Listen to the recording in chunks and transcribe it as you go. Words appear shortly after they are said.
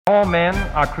All men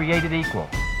are created equal,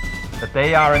 that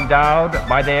they are endowed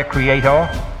by their Creator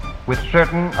with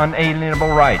certain unalienable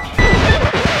rights.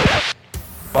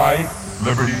 Life,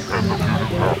 liberty, and the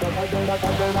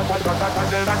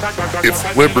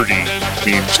If liberty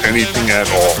means anything at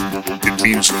all, it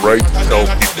means the right to tell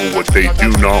people what they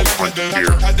do not want to hear.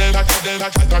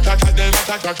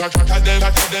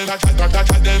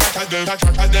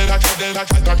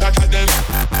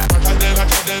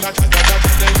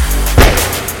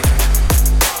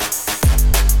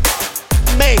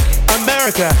 Make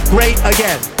America great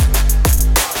again.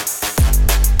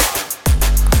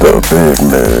 The Big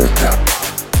Mig.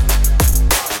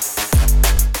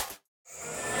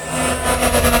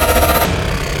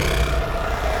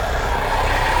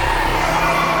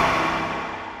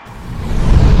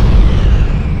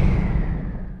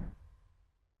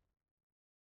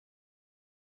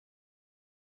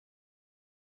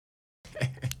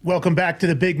 Welcome back to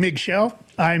the Big Mig Show.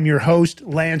 I'm your host,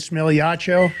 Lance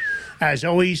Miliaccio. As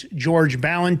always, George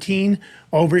Ballantine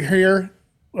over here,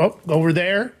 over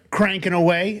there, cranking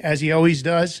away as he always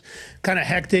does. Kind of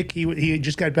hectic. He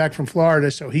just got back from Florida,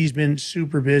 so he's been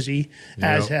super busy,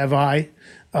 as have I.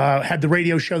 Had the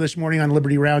radio show this morning on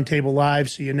Liberty Roundtable Live,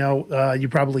 so you know you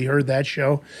probably heard that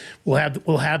show. We'll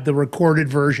have the recorded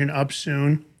version up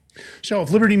soon. So if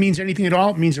liberty means anything at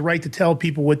all, it means the right to tell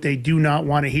people what they do not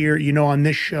want to hear. You know, on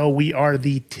this show, we are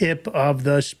the tip of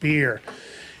the spear.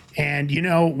 And, you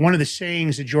know, one of the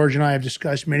sayings that George and I have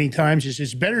discussed many times is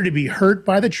it's better to be hurt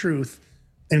by the truth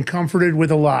than comforted with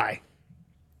a lie.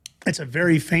 It's a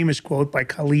very famous quote by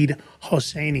Khalid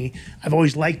Hosseini. I've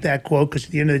always liked that quote because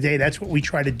at the end of the day, that's what we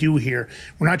try to do here.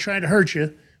 We're not trying to hurt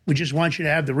you. We just want you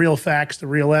to have the real facts, the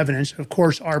real evidence. Of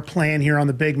course, our plan here on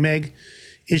the Big Mig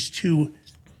is to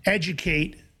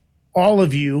educate all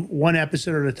of you one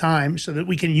episode at a time so that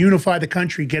we can unify the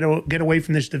country, get away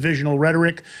from this divisional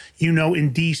rhetoric. You know,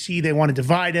 in D.C., they want to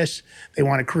divide us. They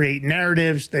want to create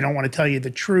narratives. They don't want to tell you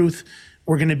the truth.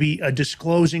 We're going to be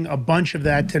disclosing a bunch of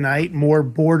that tonight, more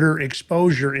border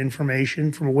exposure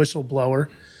information from a whistleblower.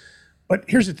 But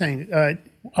here's the thing.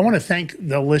 I want to thank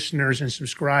the listeners and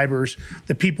subscribers,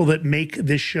 the people that make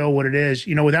this show what it is.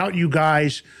 You know, without you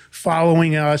guys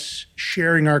following us,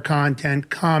 sharing our content,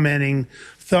 commenting,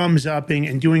 thumbs upping,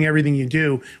 and doing everything you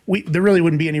do, there really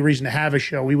wouldn't be any reason to have a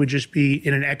show. We would just be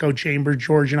in an echo chamber,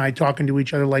 George and I talking to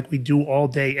each other like we do all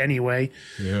day anyway.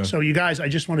 Yeah. So you guys, I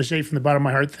just want to say from the bottom of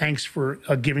my heart, thanks for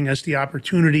giving us the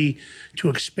opportunity to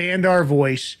expand our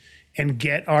voice and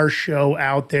get our show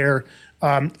out there.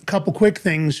 A couple quick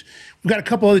things. We've got a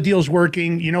couple other deals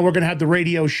working. You know, we're going to have the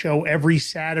radio show every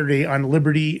Saturday on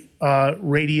Liberty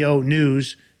Radio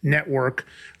News Network.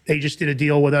 They just did a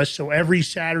deal with us. So every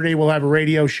Saturday we'll have a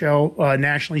radio show,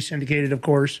 nationally syndicated, of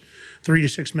course, 3 to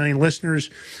 6 million listeners.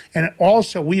 And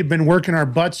also we have been working our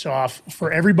butts off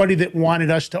for everybody that wanted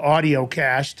us to audio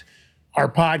cast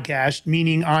our podcast,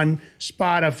 meaning on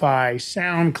Spotify,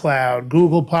 SoundCloud,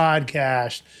 Google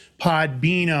Podcast,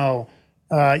 Podbeano,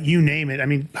 you name it. I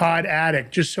mean, Pod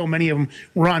Addict, just so many of them.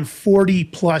 We're on 40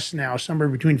 plus now, somewhere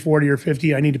between 40 or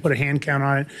 50. I need to put a hand count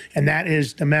on it. And that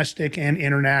is domestic and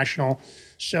international.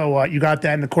 So you got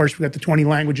that. And of course, we got the 20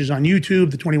 languages on YouTube,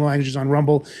 the 20 languages on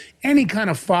Rumble. Any kind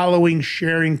of following,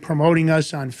 sharing, promoting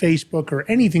us on Facebook or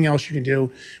anything else you can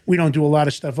do. We don't do a lot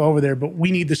of stuff over there, but we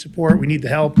need the support. We need the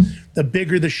help. The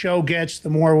bigger the show gets, the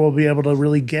more we'll be able to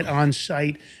really get on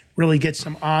site, really get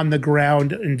some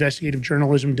on-the-ground investigative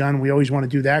journalism done. We always want to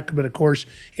do that, but of course,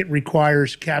 it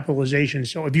requires capitalization.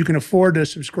 So if you can afford to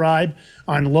subscribe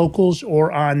on Locals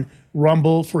or on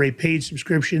Rumble for a paid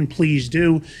subscription, please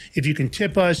do. If you can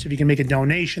tip us, if you can make a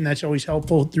donation, that's always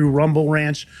helpful through Rumble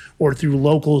Rants or through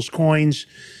Locals Coins.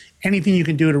 Anything you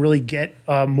can do to really get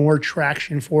more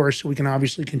traction for us so we can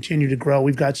obviously continue to grow.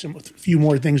 We've got a few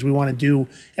more things we want to do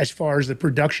as far as the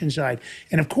production side.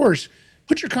 And of course,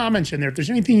 put your comments in there. If there's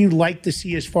anything you'd like to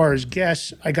see as far as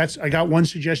guests, I got one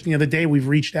suggestion the other day. We've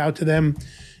reached out to them.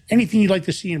 Anything you'd like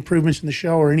to see improvements in the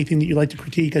show or anything that you'd like to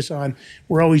critique us on,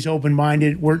 we're always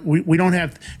open-minded. We don't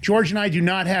have, George and I do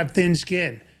not have thin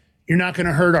skin. You're not going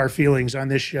to hurt our feelings on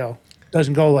this show.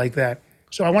 Doesn't go like that.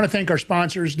 So I want to thank our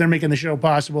sponsors. They're making the show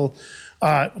possible.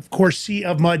 Of course,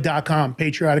 seaofmud.com,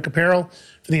 patriotic apparel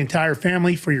for the entire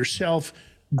family, for yourself.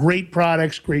 Great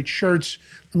products, great shirts.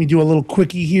 Let me do a little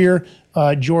quickie here.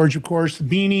 George, of course, the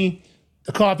beanie,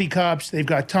 the coffee cups. They've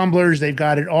got tumblers. They've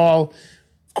got it all.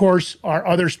 Of course, our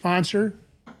other sponsor,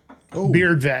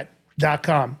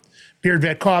 beardvet.com.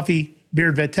 Beardvet Coffee,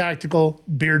 Beard Vet Tactical,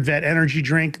 Beard Vet Energy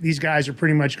Drink. These guys are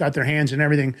pretty much got their hands in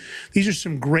everything. These are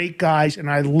some great guys, and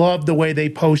I love the way they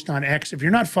post on X. If you're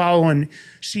not following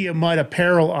Sia Mud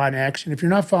Apparel on X, and if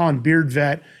you're not following Beard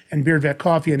Vet and Beard Vet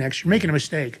Coffee on X, you're making a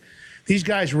mistake. These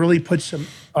guys really put some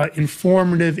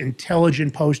informative,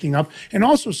 intelligent posting up, and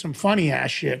also some funny-ass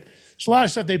shit. There's a lot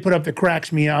of stuff they put up that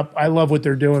cracks me up. I love what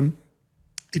they're doing.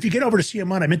 If you get over to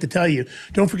CMUN, I meant to tell you,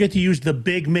 don't forget to use the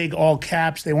Big MIG all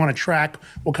caps. They want to track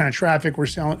what kind of traffic we're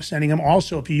sending them.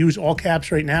 Also, if you use all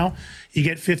caps right now, you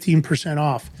get 15%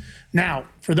 off. Now,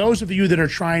 for those of you that are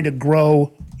trying to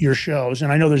grow your shows, and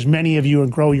I know there's many of you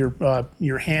and grow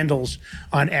your handles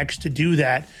on X to do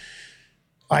that,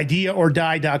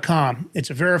 ideaordie.com. It's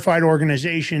a verified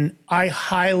organization. I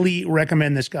highly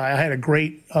recommend this guy. I had a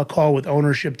great call with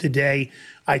ownership today.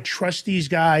 I trust these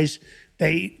guys.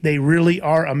 They really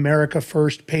are America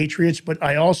First patriots, but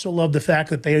I also love the fact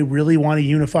that they really want to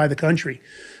unify the country.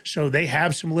 So they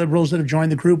have some liberals that have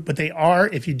joined the group, but they are,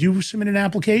 if you do submit an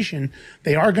application,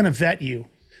 they are going to vet you.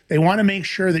 They want to make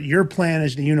sure that your plan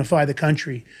is to unify the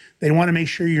country. They want to make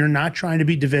sure you're not trying to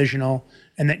be divisional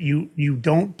and that you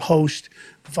don't post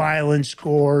violence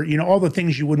or, all the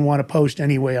things you wouldn't want to post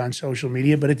anyway on social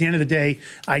media. But at the end of the day,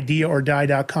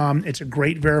 ideaordie.com, it's a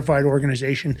great verified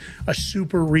organization, a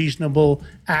super reasonable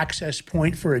access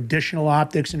point for additional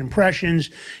optics and impressions.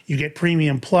 You get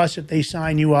Premium Plus if they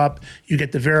sign you up. You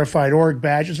get the verified org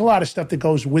badge. There's a lot of stuff that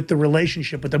goes with the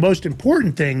relationship. But the most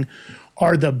important thing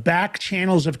are the back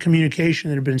channels of communication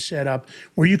that have been set up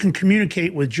where you can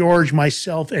communicate with George,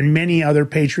 myself, and many other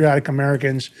patriotic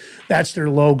Americans. That's their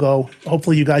logo.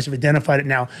 Hopefully you guys have identified it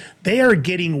now. They are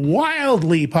getting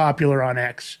wildly popular on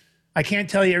X. I can't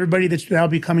tell you everybody that's now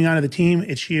be coming onto the team.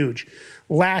 It's huge.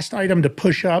 Last item to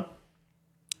push up.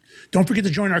 Don't forget to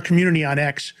join our community on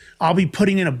X. I'll be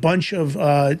putting in a bunch of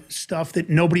stuff that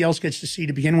nobody else gets to see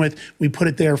to begin with. We put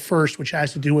it there first, which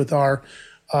has to do with our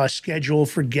schedule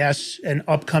for guests and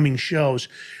upcoming shows.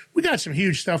 We got some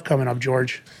huge stuff coming up,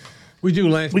 George. We do,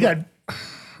 Lance.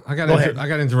 I got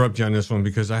to interrupt you on this one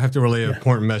because I have to relay an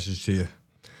important message to you.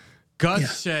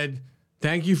 Gus said,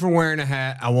 "Thank you for wearing a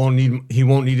hat. He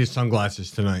won't need his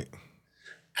sunglasses tonight."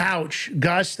 Ouch,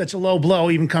 Gus, that's a low blow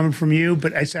even coming from you,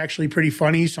 but it's actually pretty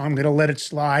funny, so I'm going to let it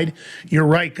slide. You're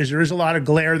right, because there is a lot of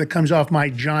glare that comes off my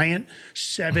giant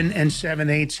 7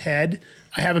 7/8 head.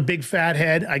 I have a big fat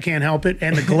head. I can't help it.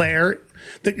 And the glare,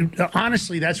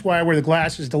 honestly, that's why I wear the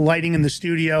glasses. The lighting in the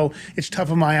studio, it's tough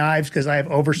on my eyes because I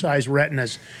have oversized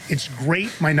retinas. It's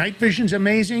great. My night vision's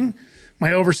amazing.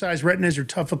 My oversized retinas are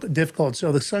difficult.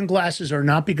 So the sunglasses are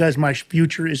not because my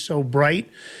future is so bright.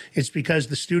 It's because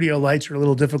the studio lights are a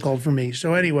little difficult for me.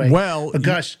 So anyway,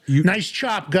 Gus, nice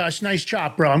chop, Gus. Nice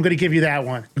chop, bro. I'm going to give you that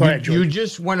one. Go ahead, George. You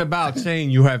just went about saying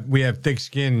we have thick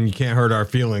skin and you can't hurt our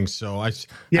feelings. So I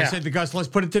said to Gus, let's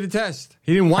put it to the test.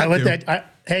 He didn't want to.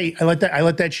 I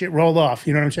let that shit roll off.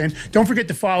 You know what I'm saying? Don't forget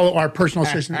to follow our personal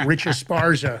assistant, Rich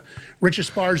Esparza. Rich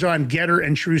Esparza on Getter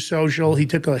and True Social. He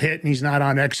took a hit and he's not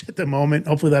on X at the moment.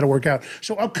 Hopefully that'll work out.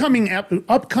 So upcoming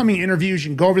interviews, you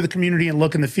can go over to the community and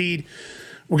look in the feed.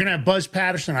 We're going to have Buzz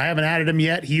Patterson. I haven't added him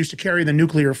yet. He used to carry the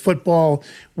nuclear football.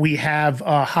 We have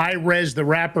High Res, the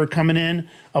rapper, coming in.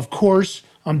 Of course,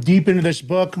 I'm deep into this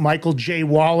book, Michael J.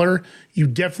 Waller. You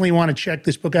definitely want to check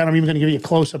this book out. I'm even going to give you a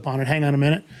close-up on it. Hang on a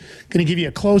minute. Going to give you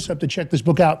a close-up to check this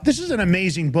book out. This is an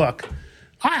amazing book.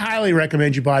 I highly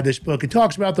recommend you buy this book. It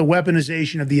talks about the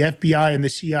weaponization of the FBI and the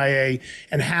CIA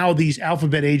and how these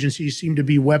alphabet agencies seem to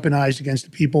be weaponized against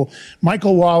the people.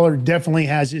 Michael Waller definitely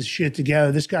has his shit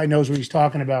together. This guy knows what he's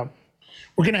talking about.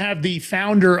 We're going to have the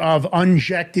founder of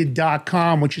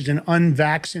unjected.com, which is an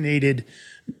unvaccinated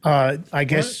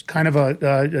kind of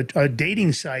a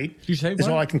dating site. You say is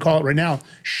what? all I can call it right now.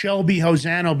 Shelby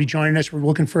Hosanna will be joining us. We're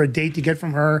looking for a date to get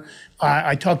from her.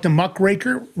 I talked to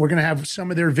Muckraker. We're going to have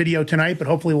some of their video tonight, but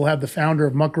hopefully we'll have the founder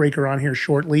of Muckraker on here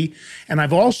shortly. And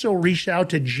I've also reached out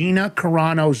to Gina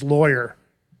Carano's lawyer.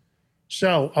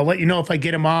 So I'll let you know if I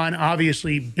get him on.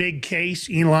 Obviously, big case,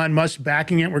 Elon Musk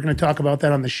backing it. We're going to talk about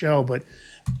that on the show, but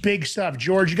big stuff.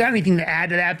 George, you got anything to add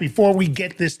to that before we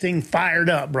get this thing fired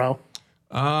up, bro?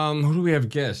 Who do we have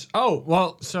guests? Oh,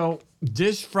 well, so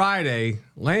this Friday,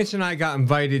 Lance and I got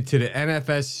invited to the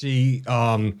NFSC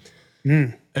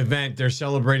event. They're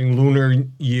celebrating Lunar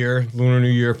New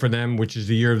Year for them, which is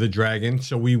the year of the dragon.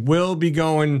 So we will be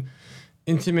going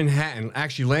into Manhattan.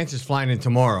 Actually, Lance is flying in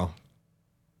tomorrow.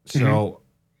 So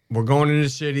we're going into the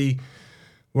city.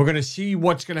 We're going to see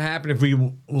what's going to happen if we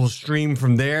will stream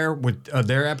from there with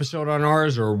their episode on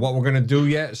ours or what we're going to do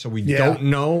yet. So we don't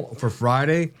know for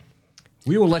Friday.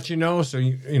 We will let you know. So,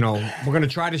 we're going to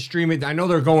try to stream it. I know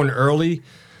they're going early,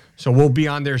 so we'll be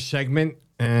on their segment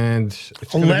And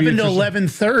it's 11 to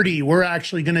 11:30, we're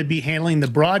actually going to be handling the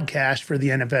broadcast for the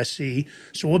NFSC.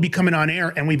 So we'll be coming on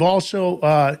air. And we've also,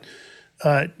 on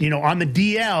the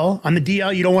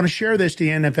DL, you don't want to share this to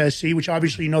the NFSC, which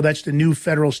obviously, that's the new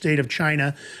federal state of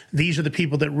China. These are the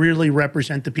people that really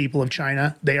represent the people of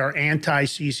China. They are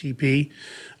anti-CCP.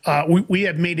 We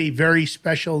have made a very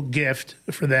special gift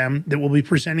for them that we'll be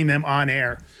presenting them on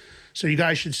air. So you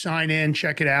guys should sign in,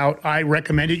 check it out. I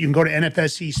recommend it. You can go to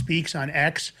NFSC Speaks on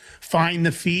X, find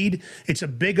the feed. It's a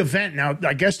big event. Now,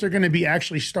 I guess they're going to be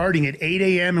actually starting at 8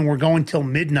 a.m. and we're going till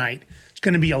midnight. It's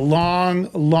going to be a long,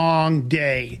 long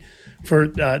day for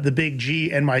the Big G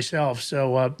and myself.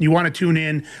 So you want to tune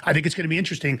in. I think it's going to be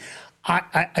interesting.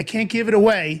 I can't give it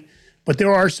away, but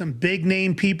there are some big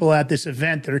name people at this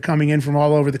event that are coming in from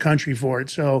all over the country for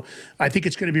it. So I think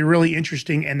it's going to be really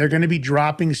interesting, and they're going to be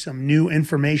dropping some new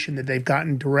information that they've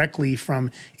gotten directly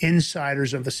from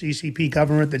insiders of the CCP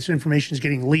government. This information is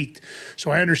getting leaked.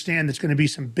 So I understand there's going to be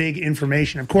some big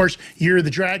information. Of course, Year of the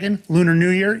Dragon, Lunar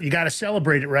New Year, you got to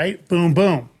celebrate it, right? Boom,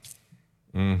 boom.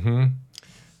 Mm-hmm.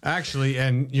 Actually,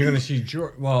 and you're going to see,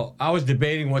 well, I was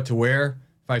debating what to wear.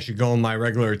 I should go in my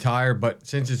regular attire, but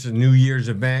since it's a New Year's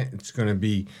event, it's going to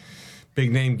be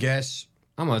big name guests.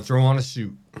 I'm going to throw on a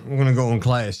suit. I'm going to go in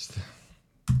class.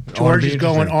 George is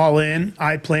going all in.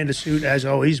 I plan to suit as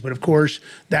always, but of course,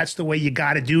 that's the way you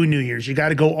got to do New Year's. You got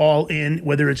to go all in,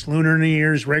 whether it's Lunar New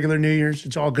Year's, regular New Year's.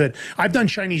 It's all good. I've done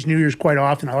Chinese New Year's quite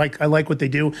often. I like what they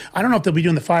do. I don't know if they'll be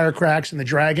doing the firecracks and the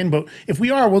dragon, but if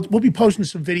we are, we'll be posting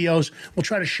some videos. We'll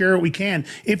try to share what we can.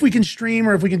 If we can stream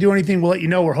or if we can do anything, we'll let you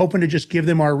know. We're hoping to just give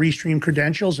them our restream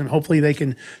credentials, and hopefully they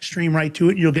can stream right to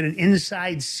it. You'll get an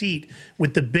inside seat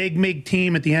with the Big MIG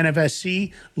team at the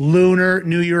NFSC Lunar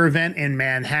New Year event in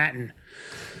Manhattan.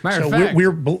 Matter of fact,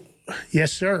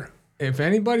 yes, sir. If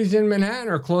anybody's in Manhattan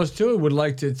or close to it would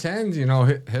like to attend,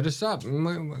 hit us up.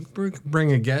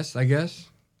 Bring a guest, I guess.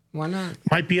 Why not?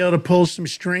 Might be able to pull some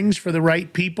strings for the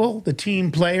right people, the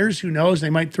team players. Who knows? They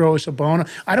might throw us a bone.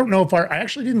 I don't know if I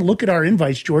actually didn't look at our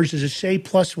invites, George. Does it say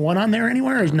 +1 on there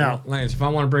anywhere or no? Lance, if I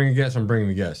want to bring a guest, I'm bringing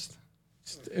a guest.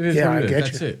 It is what it is.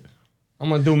 That's it. I'm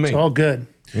going to do me. It's all good.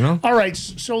 All right.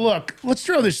 So look, let's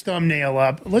throw this thumbnail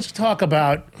up. Let's talk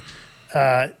about,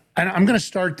 and I'm going to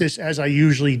start this as I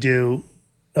usually do.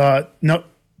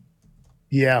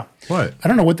 Yeah. What? I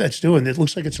don't know what that's doing. It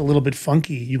looks like it's a little bit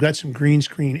funky. You got some green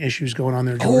screen issues going on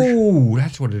there, George. Oh,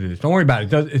 that's what it is. Don't worry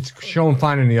about it. It's showing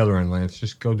fine in the other end, Lance.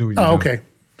 Just go do what you do. Okay.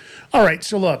 All right.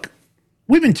 So look,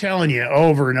 we've been telling you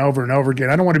over and over and over again.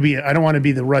 I don't want to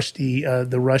be the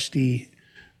rusty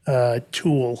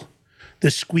tool, the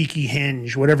squeaky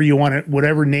hinge,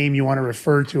 whatever name you want to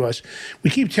refer to us. We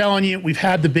keep telling you, we've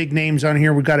had the big names on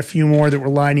here. We've got a few more that we're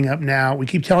lining up now. We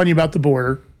keep telling you about the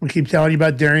border. We keep telling you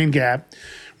about Darien Gap.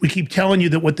 We keep telling you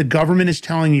that what the government is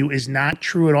telling you is not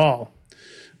true at all.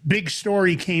 Big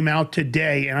story came out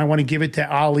today, and I want to give it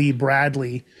to Ali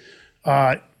Bradley.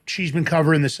 She's been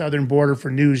covering the southern border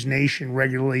for News Nation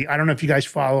regularly. I don't know if you guys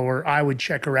follow her. I would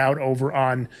check her out over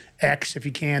on X if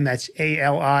you can. That's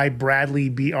ALI Bradley,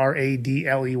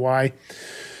 Bradley.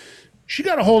 She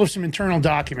got a hold of some internal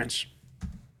documents.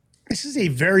 This is a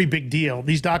very big deal.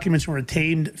 These documents were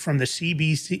obtained from the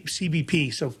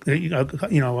CBP, so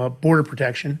border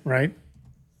protection, right?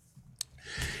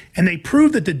 And they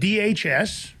prove that the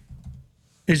DHS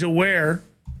is aware.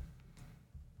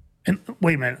 And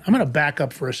wait a minute, I'm going to back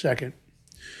up for a second.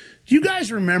 Do you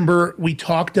guys remember we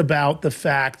talked about the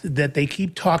fact that they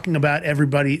keep talking about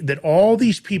everybody, that all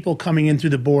these people coming in through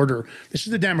the border, this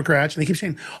is the Democrats, and they keep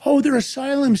saying, oh, they're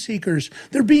asylum seekers.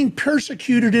 They're being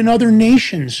persecuted in other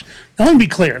nations. Now, let me be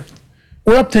clear.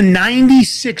 We're up to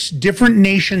 96 different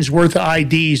nations worth of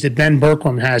IDs that Ben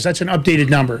Bergquam has. That's an updated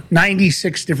number,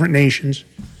 96 different nations.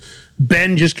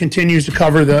 Ben just continues to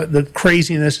cover the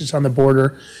craziness that's on the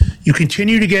border. You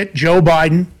continue to get Joe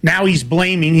Biden. Now he's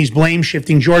blame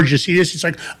shifting. George, you see this? It's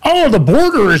like, oh, the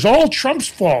border is all Trump's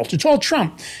fault. It's all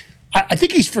Trump. I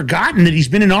think he's forgotten that he's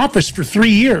been in office for 3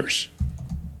 years.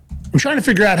 I'm trying to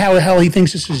figure out how the hell he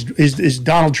thinks this is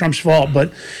Donald Trump's fault,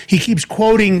 but he keeps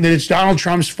quoting that it's Donald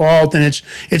Trump's fault and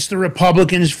it's the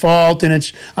Republicans' fault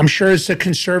and I'm sure it's the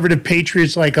conservative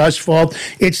patriots like us fault.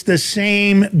 It's the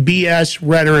same BS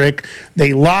rhetoric.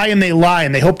 They lie and they lie,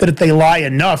 and they hope that if they lie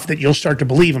enough that you'll start to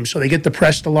believe them. So they get the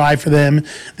press to lie for them.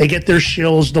 They get their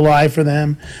shills to lie for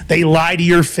them. They lie to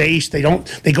your face. They go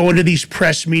into these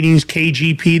press meetings.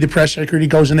 KGP, the press secretary,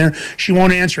 goes in there. She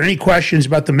won't answer any questions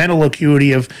about the mental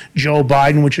acuity of Joe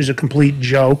Biden, which is a complete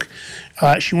joke.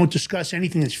 She won't discuss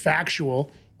anything that's factual.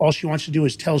 All she wants to do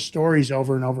is tell stories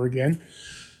over and over again.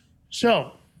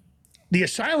 So the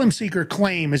asylum seeker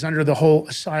claim is under the whole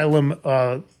asylum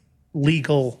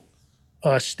legal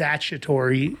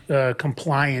statutory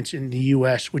compliance in the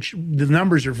U.S., which the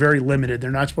numbers are very limited.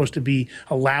 They're not supposed to be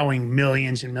allowing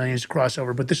millions and millions to cross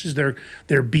over, but this is their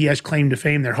BS claim to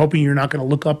fame. They're hoping you're not going to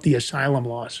look up the asylum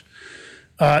laws.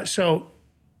 So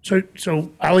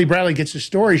Ali Bradley gets a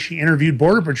story. She interviewed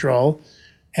Border Patrol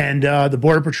and the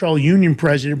Border Patrol Union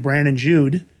President, Brandon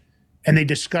Jude, and they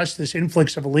discussed this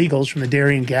influx of illegals from the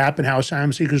Darien Gap and how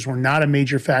asylum seekers were not a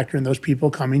major factor in those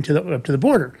people coming up to the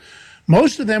border.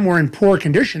 Most of them were in poor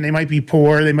condition. They might be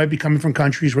poor. They might be coming from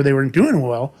countries where they weren't doing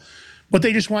well, but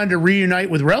they just wanted to reunite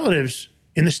with relatives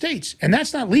in the States. And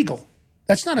that's not legal.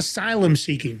 That's not asylum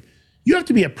seeking. You have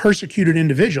to be a persecuted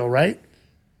individual, right?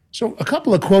 So a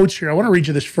couple of quotes here. I want to read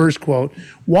you this first quote.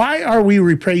 Why are we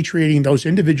repatriating those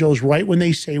individuals right when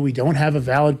they say we don't have a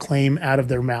valid claim out of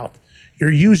their mouth?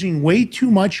 You're using way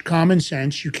too much common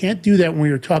sense. You can't do that when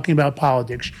you're talking about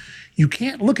politics. You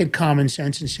can't look at common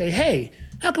sense and say, hey,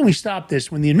 how can we stop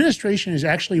this when the administration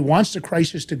actually wants the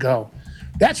crisis to go?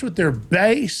 That's what their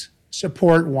base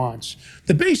support wants.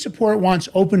 The base support wants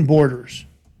open borders.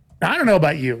 Now, I don't know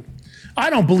about you. I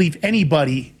don't believe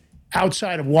anybody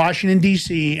outside of Washington,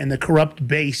 D.C. and the corrupt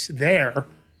base there.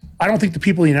 I don't think the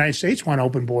people of the United States want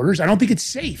open borders. I don't think it's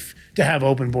safe to have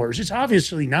open borders. It's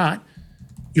obviously not.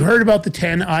 You heard about the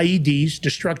 10 IEDs,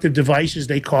 destructive devices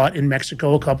they caught in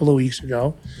Mexico a couple of weeks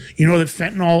ago. You know that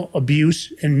fentanyl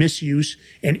abuse and misuse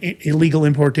and illegal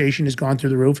importation has gone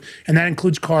through the roof, and that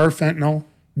includes fentanyl,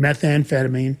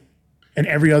 methamphetamine, and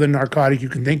every other narcotic you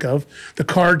can think of. The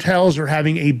cartels are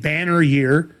having a banner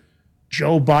year.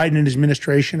 Joe Biden and his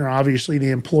administration are obviously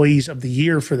the employees of the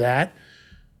year for that.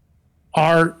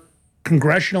 Our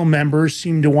congressional members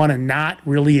seem to want to not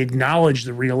really acknowledge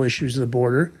the real issues of the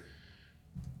border.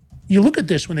 You look at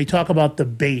this when they talk about the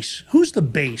base. Who's the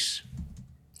base?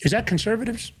 Is that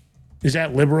conservatives? Is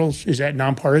that liberals? Is that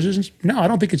nonpartisans? No, I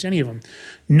don't think it's any of them.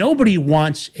 Nobody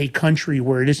wants a country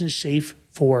where it isn't safe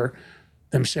for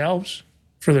themselves,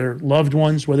 for their loved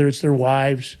ones, whether it's their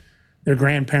wives, their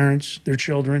grandparents, their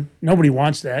children. Nobody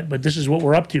wants that, but this is what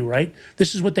we're up to, right?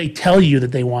 This is what they tell you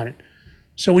that they want it.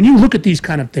 So when you look at these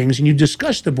kind of things and you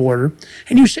discuss the border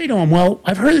and you say to them, well,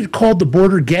 I've heard it called the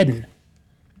Border-geddon.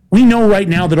 We know right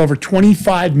now that over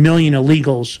 25 million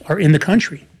illegals are in the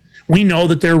country. We know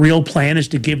that their real plan is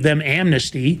to give them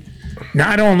amnesty.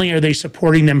 Not only are they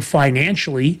supporting them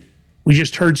financially, we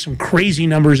just heard some crazy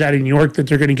numbers out of New York that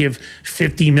they're going to give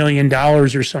 $50 million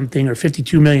or something, or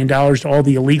 $52 million to all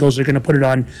the illegals. They're going to put it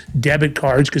on debit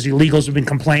cards because the illegals have been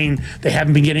complaining they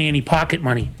haven't been getting any pocket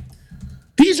money.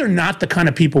 These are not the kind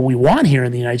of people we want here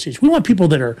in the United States. We want people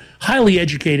that are highly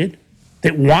educated,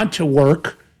 that want to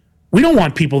work. We don't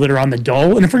want people that are on the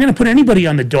dole. And if we're going to put anybody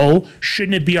on the dole,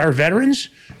 shouldn't it be our veterans?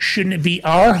 Shouldn't it be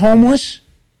our homeless,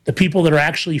 the people that are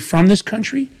actually from this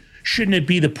country? Shouldn't it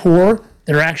be the poor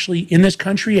that are actually in this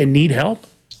country and need help?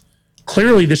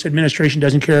 Clearly, this administration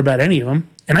doesn't care about any of them.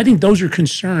 And I think those are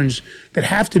concerns that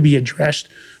have to be addressed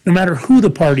no matter who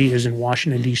the party is in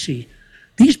Washington, D.C.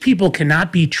 These people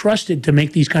cannot be trusted to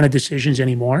make these kind of decisions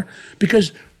anymore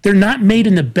because they're not made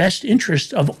in the best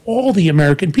interest of all the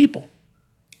American people.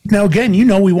 Now, again, you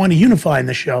know we want to unify in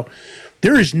this show.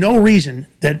 There is no reason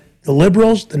that the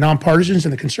liberals, the nonpartisans,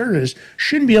 and the conservatives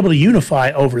shouldn't be able to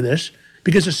unify over this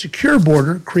because a secure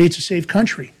border creates a safe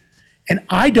country. And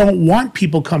I don't want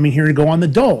people coming here to go on the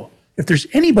dole. If there's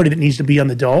anybody that needs to be on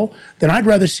the dole, then I'd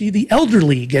rather see the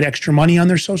elderly get extra money on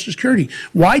their Social Security.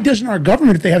 Why doesn't our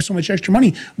government, if they have so much extra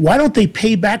money, why don't they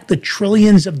pay back the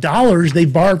trillions of dollars they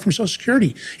borrowed from Social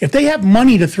Security? If they have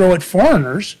money to throw at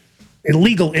foreigners,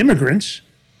 illegal immigrants,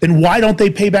 then why don't they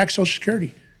pay back Social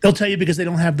Security? They'll tell you because they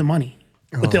don't have the money.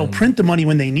 But they'll print the money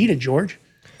when they need it, George.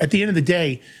 At the end of the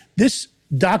day, this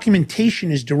documentation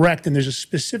is direct, and there's a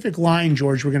specific line,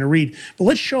 George, we're going to read. But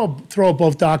let's throw up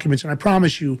both documents, and I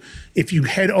promise you, if you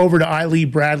head over to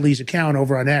Eileen Bradley's account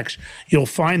over on X, you'll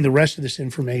find the rest of this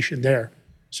information there.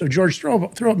 So, George, throw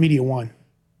up Media One.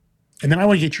 And then I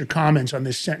want to get your comments on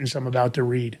this sentence I'm about to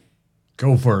read.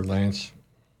 Go for it, Lance.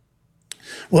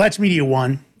 Well, that's Media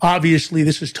One. Obviously,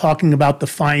 this is talking about the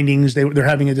findings. They're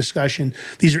having a discussion.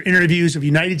 These are interviews of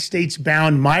United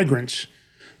States-bound migrants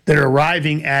that are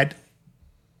arriving at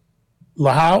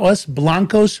Lajas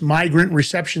Blancos Migrant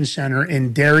Reception Center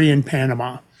in Darien,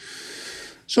 Panama.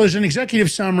 So there's an executive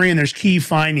summary and there's key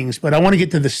findings, but I want to get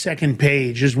to the second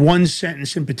page. There's one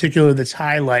sentence in particular that's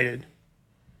highlighted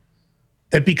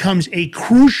that becomes a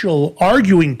crucial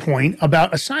arguing point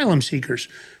about asylum seekers,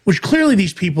 which clearly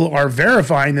these people are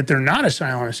verifying that they're not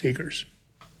asylum seekers.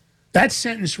 That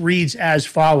sentence reads as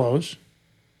follows: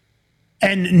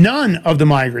 and none of the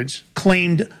migrants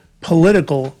claimed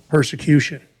political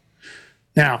persecution.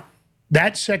 Now,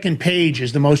 That second page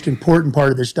is the most important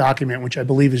part of this document, which I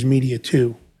believe is Media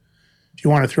 2. If you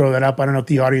want to throw that up, I don't know if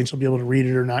the audience will be able to read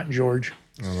it or not, George.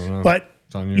 I don't know. But,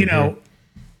 you know,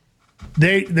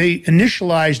 they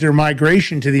initialized their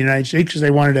migration to the United States because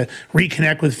they wanted to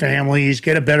reconnect with families,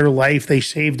 get a better life. They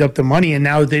saved up the money, and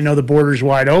now that they know the border's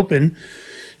wide open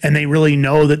and they really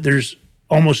know that there's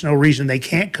almost no reason they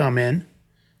can't come in,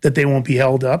 that they won't be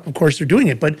held up, of course they're doing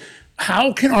it. But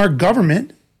how can our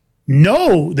government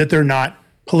know that they're not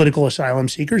political asylum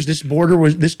seekers? This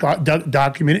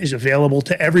document is available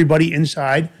to everybody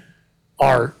inside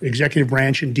our executive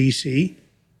branch in D.C.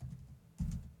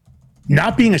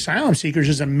 Not being asylum seekers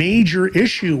is a major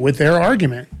issue with their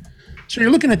argument. So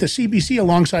you're looking at the CBC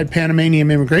alongside Panamanian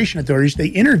immigration authorities. They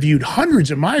interviewed hundreds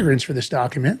of migrants for this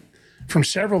document from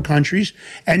several countries,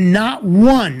 and not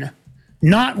one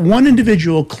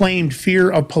individual claimed fear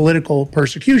of political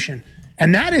persecution.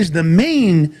 And that is the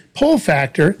main pull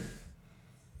factor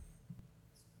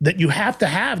that you have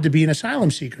to be an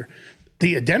asylum seeker.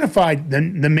 They identified the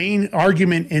main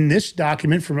argument in this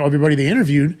document from everybody they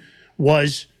interviewed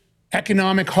was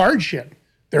economic hardship.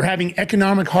 They're having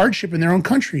economic hardship in their own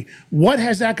country. What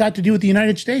has that got to do with the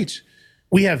United States?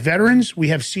 We have veterans, we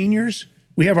have seniors,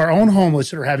 we have our own homeless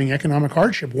that are having economic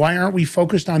hardship. Why aren't we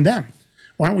focused on them?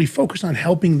 Why aren't we focused on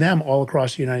helping them all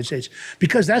across the United States?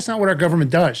 Because that's not what our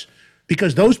government does.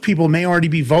 Because those people may already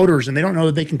be voters and they don't know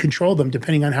that they can control them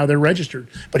depending on how they're registered.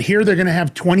 But here they're going to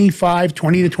have 20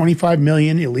 to 25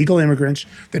 million illegal immigrants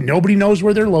that nobody knows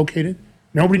where they're located.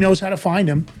 Nobody knows how to find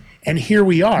them. And here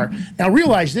we are. Now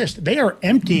realize this, they are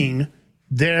emptying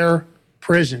their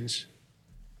prisons.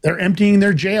 They're emptying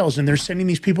their jails and they're sending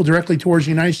these people directly towards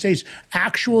the United States.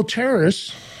 Actual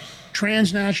terrorists,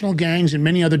 transnational gangs, and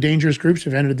many other dangerous groups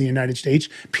have entered the United States.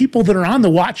 People that are on the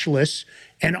watch list,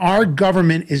 and our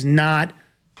government is not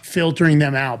filtering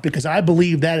them out because I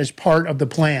believe that is part of the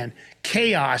plan.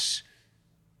 Chaos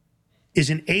is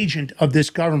an agent of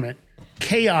this government.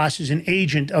 Chaos is an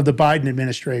agent of the Biden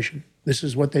administration. This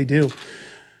is what they do.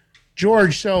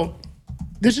 George, so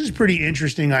this is pretty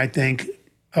interesting, I think.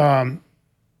 You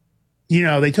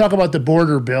know, they talk about the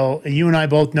border bill, and you and I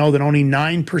both know that only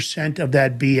 9% of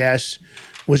that BS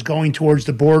was going towards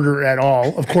the border at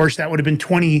all. Of course, that would have been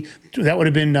 $20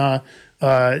 billion.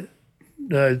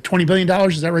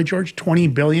 Is that right, George?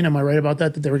 $20 billion. Am I right about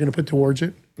that they were going to put towards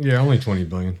it? Yeah, only $20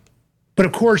 billion. But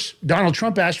of course, Donald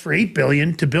Trump asked for $8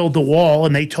 billion to build the wall,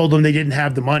 and they told him they didn't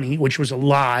have the money, which was a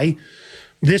lie.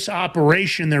 This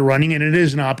operation they're running, and it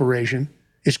is an operation,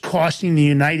 is costing the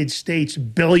United States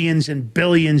billions and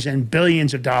billions and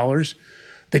billions of dollars.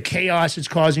 The chaos it's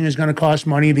causing is going to cost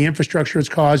money. The infrastructure it's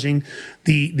causing,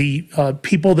 the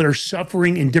people that are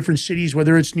suffering in different cities,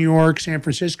 whether it's New York, San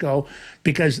Francisco,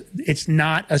 because it's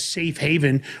not a safe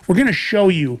haven. We're going to show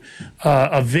you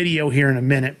a video here in a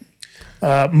minute.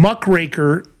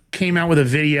 Muckraker came out with a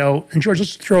video, and George,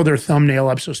 let's throw their thumbnail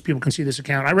up so people can see this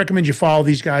account. I recommend you follow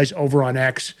these guys over on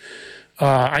X.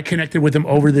 I connected with them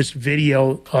over this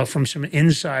video from some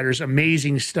insiders,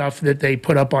 amazing stuff that they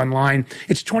put up online.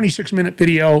 It's a 26-minute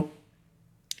video.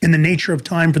 In the nature of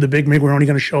time for the Big Mig, we're only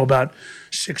going to show about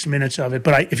 6 minutes of it.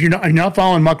 But if you're not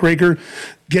following Muckraker,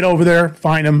 get over there,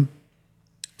 find them,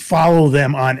 follow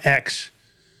them on X.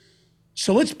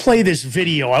 So let's play this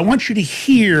video. I want you to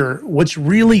hear what's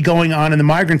really going on in the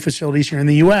migrant facilities here in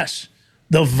the U.S.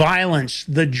 The violence,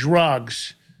 the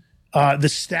drugs, the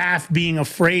staff being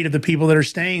afraid of the people that are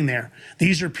staying there.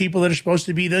 These are people that are supposed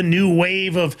to be the new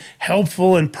wave of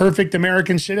helpful and perfect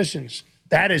American citizens.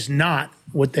 That is not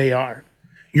what they are.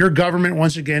 Your government,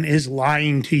 once again, is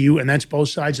lying to you, and that's both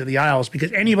sides of the aisles,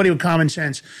 because anybody with common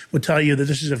sense would tell you that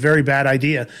this is a very bad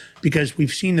idea, because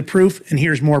we've seen the proof, and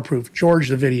here's more proof. George,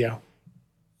 the video.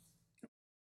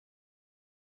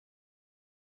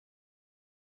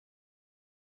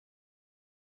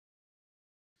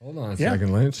 Hold on a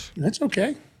second, Lance. That's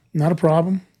okay. Not a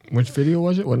problem. Which video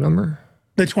was it? What number?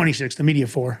 The 26th, the Media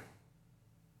 4.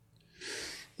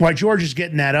 While George is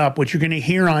getting that up, what you're going to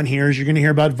hear on here is you're going to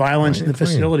hear about violence in the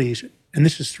facilities. And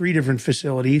this is 3 different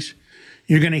facilities.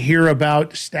 You're going to hear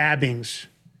about stabbings.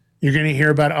 You're going to hear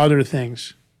about other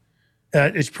things.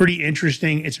 It's pretty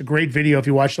interesting. It's a great video if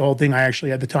you watch the whole thing. I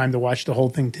actually had the time to watch the whole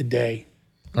thing today.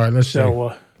 All right, let's see.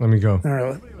 Let me go. All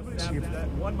right.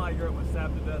 One migrant was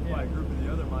stabbed to death by a group of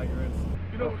the other migrants.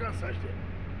 You know, we're gonna search them.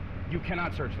 You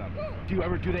cannot search them.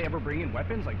 Do they ever bring in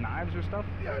weapons like knives or stuff?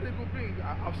 Yeah, they will bring.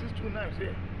 I've seen 2 knives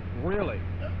here. Really?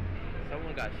 Yeah.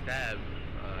 Someone got stabbed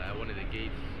at one of the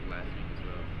gates last week as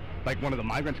well. Like one of the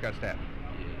migrants got stabbed?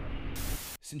 Yeah.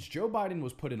 Since Joe Biden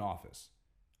was put in office,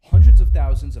 hundreds of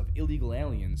thousands of illegal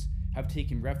aliens have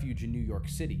taken refuge in New York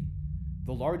City.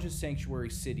 the largest sanctuary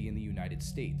city in the United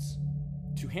States.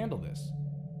 To handle this,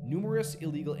 numerous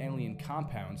illegal alien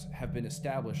compounds have been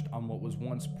established on what was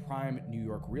once prime New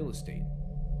York real estate.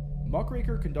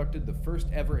 Muckraker conducted the first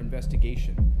ever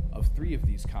investigation of 3 of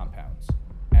these compounds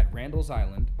at Randall's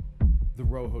Island, the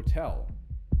Row Hotel,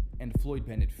 and Floyd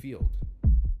Bennett Field.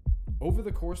 Over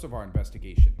the course of our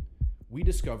investigation, we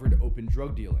discovered open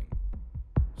drug dealing,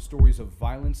 stories of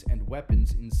violence and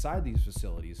weapons inside these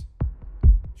facilities,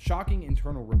 shocking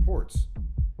internal reports,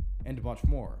 and much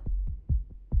more.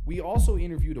 We also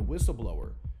interviewed a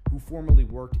whistleblower who formerly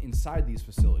worked inside these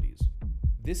facilities.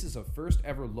 This is a first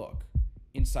ever look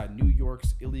inside New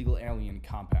York's illegal alien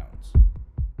compounds.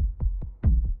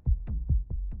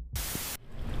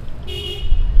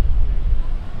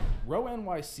 Row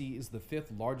NYC is the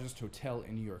 5th largest hotel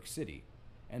in New York City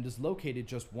and is located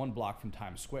just 1 block from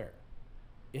Times Square.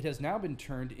 It has now been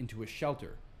turned into a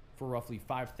shelter for roughly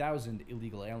 5,000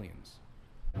 illegal aliens.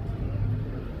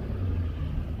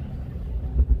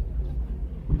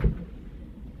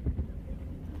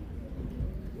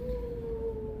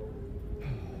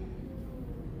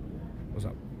 What's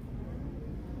up?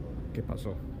 ¿Qué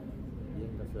pasó?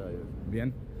 Bien, gracias a Dios.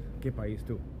 Bien? ¿Qué país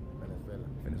tú? Venezuela.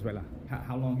 Venezuela.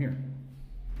 How long here?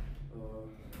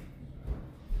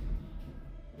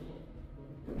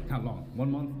 How long?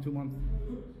 1 month? 2 months?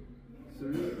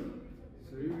 3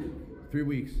 weeks. 3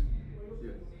 weeks?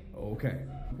 Yes. Okay.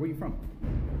 Where are you from?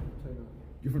 China.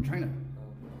 You're from China?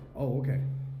 Oh, okay.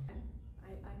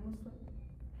 I'm Muslim.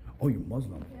 Oh, you're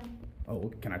Muslim? Yeah. Oh,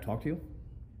 okay. Can I talk to you?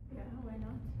 Yeah, why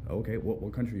not? Okay.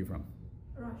 What country are you from?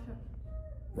 Russia.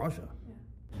 Russia?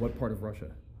 Yeah. What part of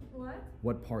Russia? What?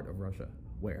 What part of Russia?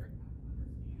 Where?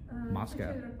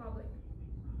 Moscow. Chechen Republic.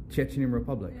 Chechen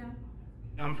Republic?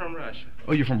 Yeah. I'm from Russia.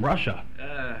 Oh, you're from Russia?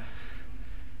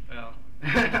 Well.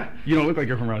 You don't look like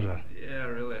you're from Russia. Yeah,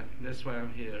 really. That's why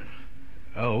I'm here.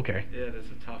 Oh, okay. Yeah, that's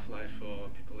a tough life for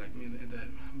people like me that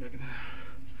back there.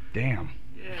 Damn.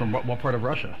 Yeah. From what part of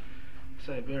Russia?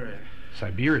 Siberia.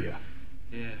 Siberia?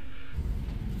 Yeah.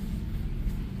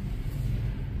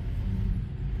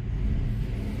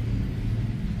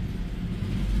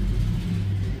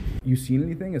 You seen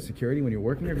anything as security when you're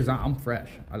working here? Because I'm fresh.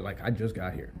 I just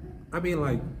got here. I mean,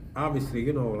 like, obviously,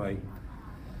 you know, like,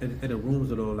 in the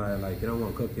rooms and all that, like, you don't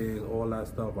want cooking, all that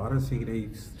stuff. I don't see they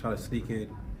try to sneak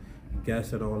in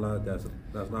gas and all that.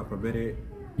 That's not permitted.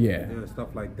 Yeah. Yeah,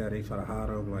 stuff like that. They try to hide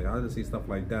them. Like, I didn't see stuff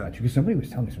like that. Because somebody was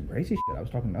telling me some crazy shit. I was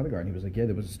talking to another guy, and he was like, yeah,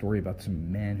 there was a story about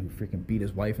some man who freaking beat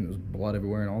his wife, and there was blood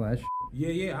everywhere and all that shit.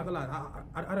 Yeah.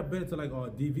 I'd have been to, like, a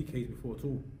DV case before,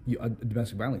 too. A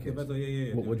domestic violence case?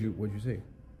 Yeah. What'd you see?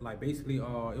 Like, basically, it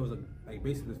was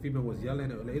basically the female was yelling.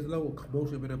 There's a little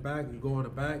commotion in the back. You go in the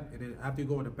back, and then after you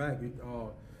go in the back,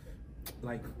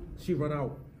 like, she run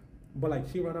out. But, like,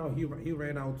 she ran out, he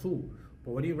ran out, too.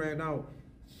 But when he ran out,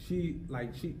 you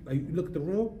look at the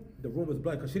room was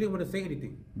blood, because she didn't want to say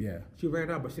anything. Yeah. She ran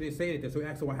out, but she didn't say anything, so we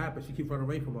asked her what happened. She keeps running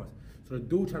away from us. So the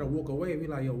dude tried to walk away, and we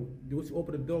like, yo, we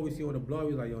open the door, we see all the blood,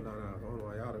 we like, yo, nah, I don't know,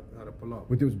 I gotta pull up.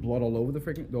 But there was blood all over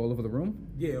all over the room?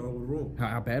 Yeah, all over the room.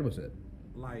 How bad was it?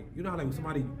 Like, you know how, like, when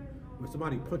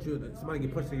somebody get punched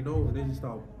in your nose, and they just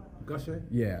start gushing?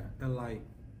 Yeah. And like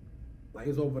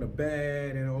it's over the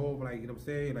bed and over, like, you know what I'm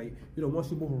saying? Like, you know,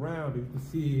 once you move around, you can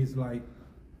see it's like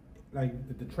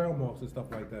the trail marks and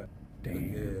stuff like that.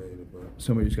 Damn. Yeah, bro.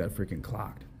 Somebody just got freaking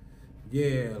clocked.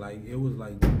 Yeah, like, it was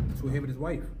like between him and his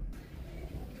wife.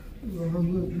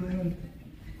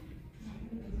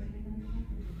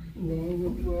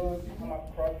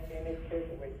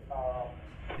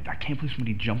 I can't believe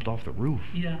somebody jumped off the roof.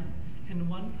 Yeah, and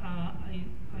one, I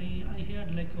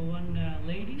heard like one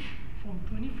lady from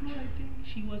 20th floor, I think.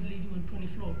 She was living on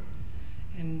 20th floor,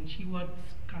 and she was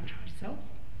cut herself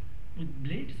with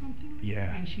blade something.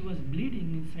 Yeah. And she was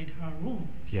bleeding inside her room.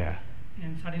 Yeah.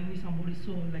 And suddenly somebody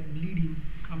saw like bleeding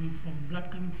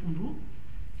blood coming from room,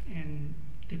 and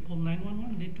they called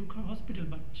 911. They took her hospital,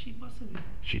 but she passed away.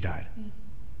 She died. Yeah.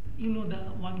 You know the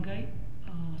one guy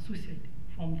suicide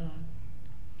from the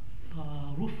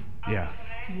roof. Yeah.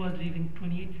 He was living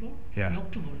 28th floor. Yeah. In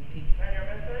October, I think.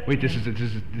 Wait, this is a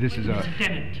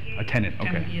tenant. A tenant.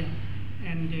 Okay. Tenant, yeah.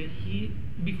 And he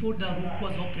before the roof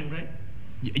was open, right?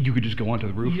 You could just go onto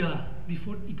the roof. Yeah.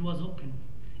 Before it was open,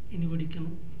 anybody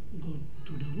can go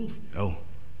to the roof. Oh.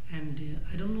 And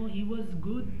I don't know. He was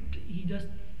good. He just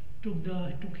took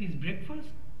his breakfast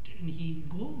and he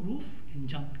go roof and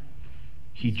jumped.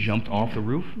 He jumped off the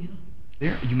roof?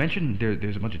 Yeah. You mentioned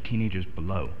there's a bunch of teenagers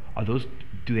below.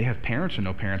 Do they have parents or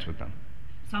no parents with them?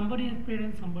 Somebody has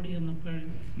parents, somebody has no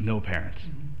parents. No parents.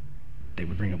 Mm-hmm. They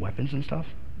would bring in weapons and stuff?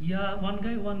 Yeah, one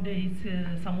guy one day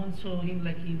someone saw him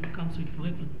like he comes with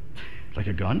weapon. Like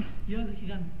a gun? Yeah, like a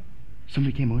gun.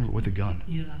 Somebody came over with a gun.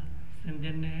 Yeah, and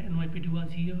then NYPD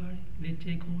was here. They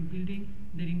check whole building.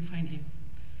 They didn't find him.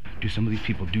 Do some of these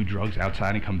people do drugs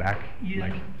outside and come back? Yeah,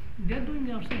 like, they're doing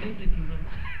outside everything, bro.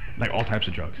 Like all types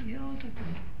of drugs? Yeah, all types of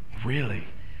drugs. Really?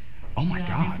 Oh my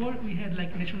God. Before we had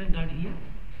like National Guard here.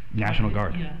 National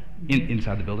Guard? Yeah.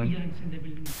 Inside the building? Yeah, inside the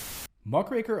building.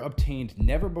 Muckraker obtained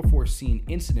never-before-seen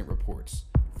incident reports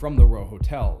from the Row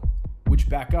Hotel, which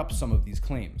back up some of these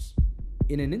claims.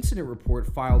 In an incident report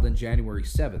filed on January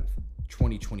 7th,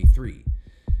 2023,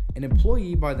 an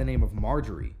employee by the name of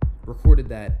Marjorie recorded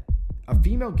that a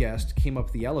female guest came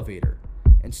up the elevator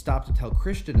and stopped to tell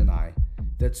Christian and I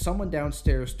that someone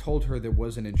downstairs told her there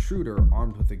was an intruder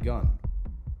armed with a gun.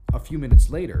 A few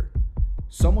minutes later,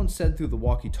 someone said through the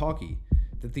walkie-talkie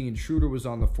that the intruder was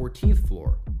on the 14th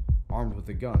floor, armed with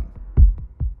a gun.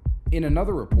 In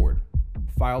another report,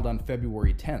 filed on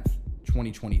February 10th,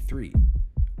 2023,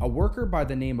 a worker by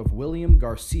the name of William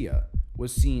Garcia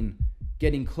was seen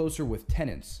getting closer with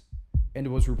tenants and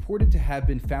was reported to have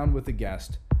been found with a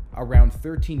guest around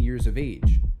 13 years of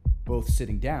age, both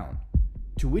sitting down,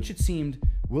 to which it seemed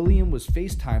William was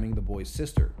FaceTiming the boy's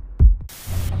sister.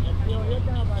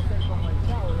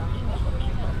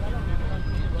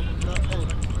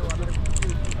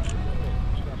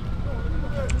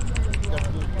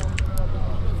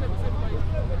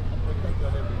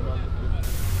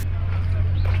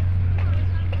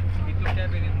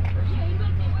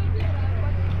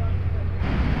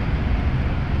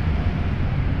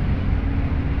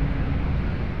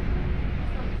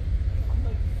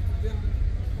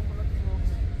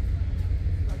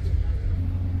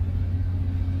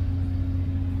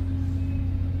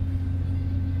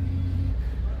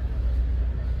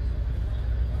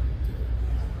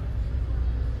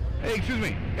 Hey, excuse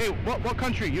me. Hey, what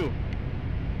country you?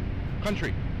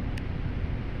 Country?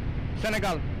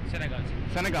 Senegal.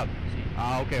 Senegal.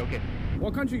 Ah, okay.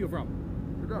 What country you from?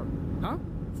 Sudan. Huh?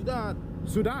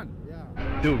 Sudan.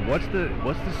 Yeah. Dude, what's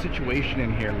the situation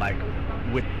in here like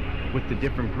with the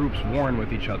different groups warring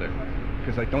with each other?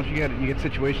 Because like, don't you get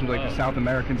situations like the South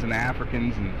Americans and the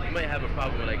Africans and you might have a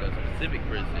problem with like a specific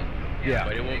person. Yeah.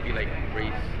 But it won't be like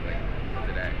race like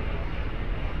to that.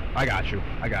 I got you.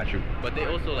 But they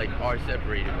also like are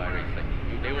separated by race.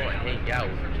 Like they won't hang out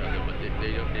with each other, but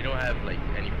they don't have like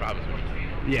any problems with each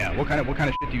other. Yeah. What kind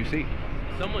of shit do you see?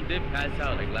 Someone did pass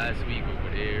out like last week over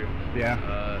there.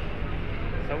 Yeah.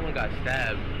 Someone got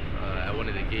stabbed at one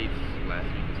of the gates last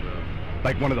week as well.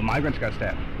 Like one of the migrants got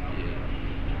stabbed?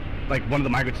 Yeah. Like one of the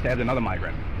migrants stabbed another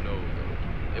migrant? No.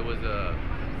 It was a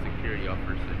security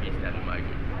officer, he stabbed a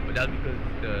migrant. But that was because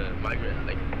the migrant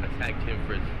like attacked him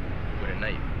first with a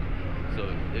knife. So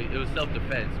it was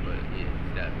self-defense, but yeah,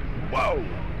 stabbed him. Whoa!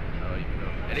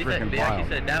 And they actually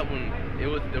said that one, it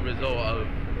was the result of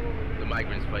the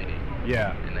migrants fighting.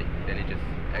 Yeah. And like then it just...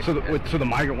 So the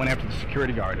migrant went after the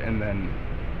security guard and then...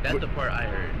 That's the part I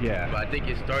heard. Yeah. But I think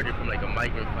it started from like a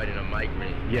migrant fighting a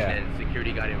migrant. Yeah. And then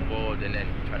security got involved and then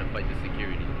tried to fight the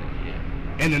security.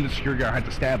 Yeah. And then the security guard had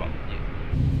to stab him. Yeah.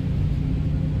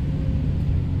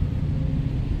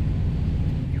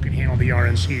 You can handle the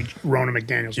RNC, Rona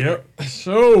McDaniels. Yep.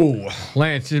 So,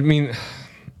 Lance, I mean,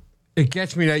 it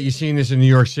gets me that you've seen this in New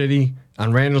York City,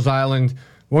 on Randall's Island.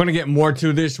 We're going to get more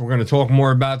to this. We're going to talk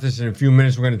more about this in a few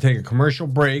minutes. We're going to take a commercial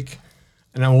break,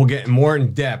 and then we'll get more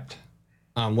in depth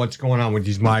on what's going on with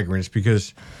these migrants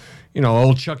because, you know,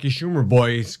 old Chucky Schumer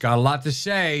boy's got a lot to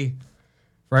say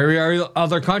for every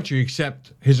other country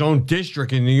except his own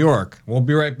district in New York. We'll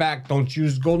be right back. Don't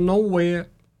choose to go nowhere.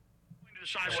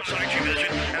 Decide what sites you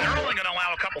visit, and they're only going to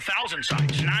allow a couple thousand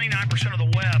sites. 99% of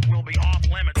the web will be off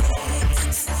limits.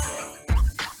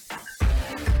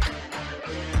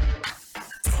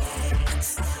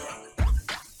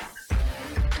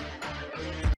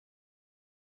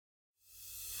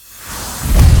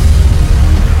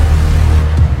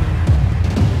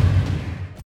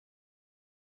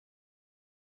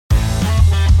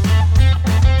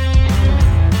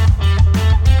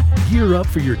 Gear up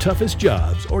for your toughest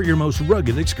jobs or your most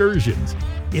rugged excursions.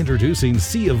 Introducing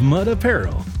Sea of Mud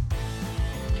Apparel,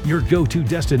 your go-to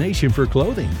destination for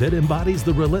clothing that embodies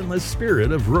the relentless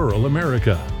spirit of rural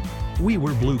America. We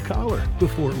were blue collar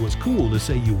before it was cool to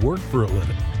say you worked for a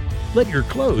living. Let your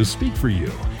clothes speak for you.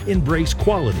 Embrace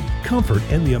quality, comfort,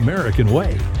 and the American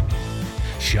way.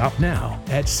 Shop now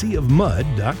at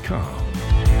seaofmud.com.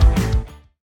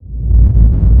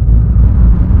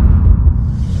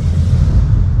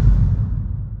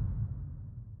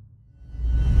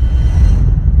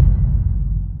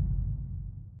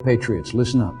 Patriots,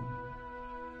 listen up.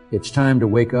 It's time to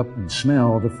wake up and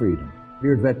smell the freedom.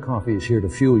 Beard Vet Coffee is here to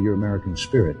fuel your American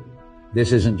spirit.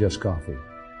 This isn't just coffee.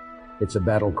 It's a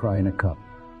battle cry in a cup,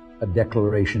 a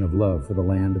declaration of love for the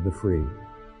land of the free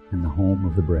and the home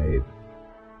of the brave.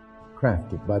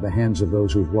 Crafted by the hands of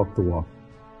those who've walked the walk,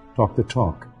 talked the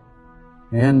talk,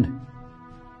 and,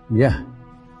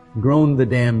 grown the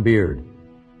damn beard.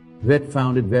 Vet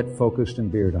founded, vet focused, and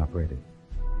beard operated.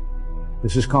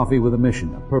 This is coffee with a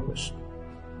mission, a purpose,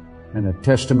 and a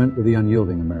testament to the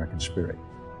unyielding American spirit.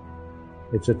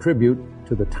 It's a tribute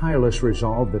to the tireless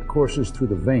resolve that courses through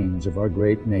the veins of our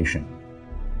great nation.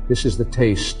 This is the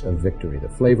taste of victory, the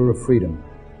flavor of freedom,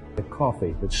 the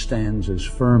coffee that stands as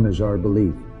firm as our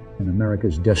belief in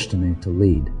America's destiny to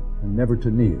lead and never to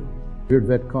kneel. Beard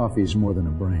Vet Coffee is more than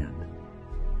a brand.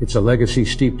 It's a legacy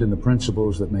steeped in the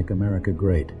principles that make America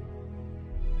great.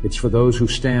 It's for those who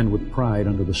stand with pride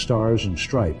under the stars and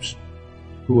stripes,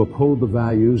 who uphold the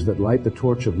values that light the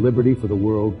torch of liberty for the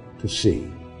world to see.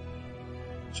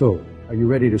 So, are you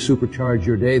ready to supercharge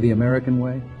your day the American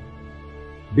way?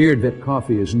 Beard Vet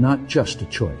Coffee is not just a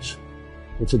choice.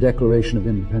 It's a declaration of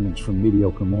independence from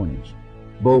mediocre mornings.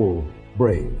 Bold,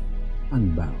 brave,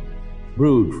 unbound.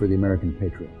 Brewed for the American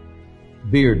patriot.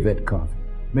 Beard Vet Coffee.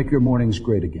 Make your mornings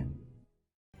great again.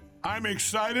 I'm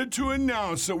excited to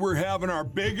announce that we're having our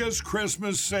biggest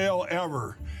Christmas sale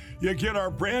ever. You get our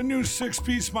brand new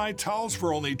 6-piece My Towels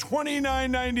for only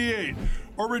 $29.98.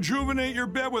 Or rejuvenate your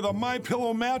bed with a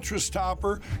MyPillow mattress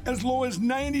topper as low as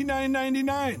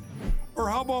 $99.99. Or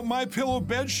how about MyPillow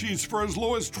bed sheets for as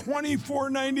low as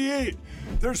 $24.98?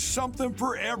 There's something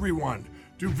for everyone.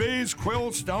 Duvets,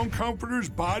 quilts, down comforters,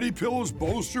 body pillows,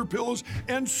 bolster pillows,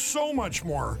 and so much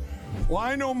more. Well,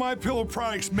 I know MyPillow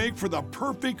products make for the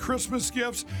perfect Christmas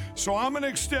gifts, so I'm going to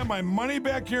extend my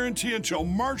money-back guarantee until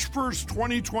March 1st,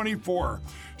 2024.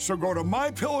 So go to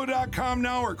MyPillow.com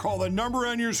now or call the number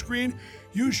on your screen.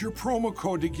 Use your promo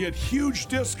code to get huge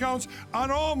discounts on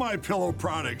all MyPillow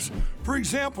products. For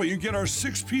example, you get our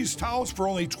 6-piece towels for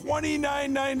only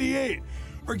 $29.98.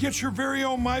 Or get your very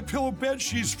own MyPillow bed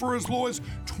sheets for as low as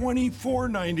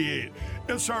 $24.98.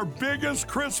 It's our biggest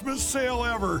Christmas sale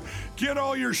ever. Get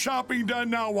all your shopping done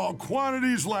now while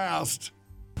quantities last.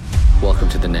 Welcome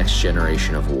to the next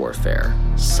generation of warfare,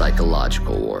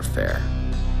 psychological warfare.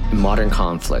 In modern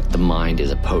conflict, the mind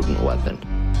is a potent weapon.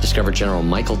 Discover General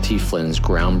Michael T. Flynn's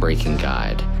groundbreaking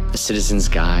guide, The Citizen's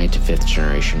Guide to 5th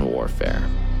Generation Warfare.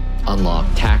 Unlock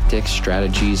tactics,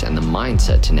 strategies, and the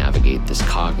mindset to navigate this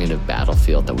cognitive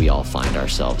battlefield that we all find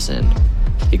ourselves in.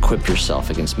 Equip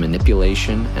yourself against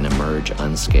manipulation and emerge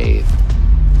unscathed.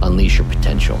 Unleash your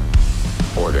potential.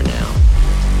 Order now.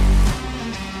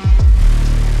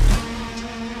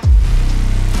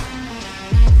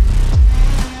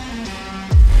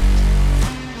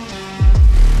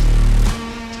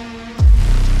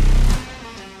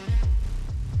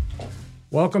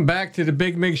 Welcome back to the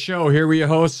Big Mig Show. Here we your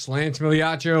hosts, Lance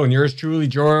Miliaccio and yours truly,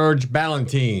 George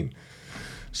Ballantine.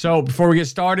 So before we get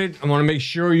started, I want to make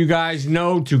sure you guys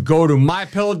know to go to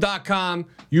MyPillow.com,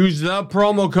 use the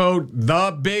promo code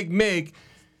TheBigMig,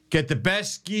 get the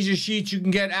best geezer sheets you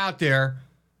can get out there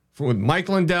with Mike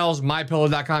Lindell's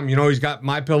MyPillow.com. You know he's got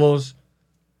MyPillows,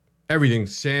 everything,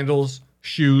 sandals,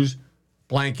 shoes,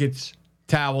 blankets,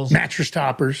 towels, mattress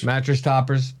toppers,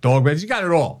 dog beds. He's got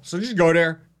it all. So just go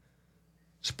there.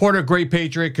 Support a great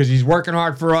patriot because he's working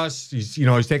hard for us. He's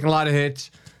taking a lot of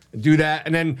hits. Do that.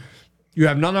 And then you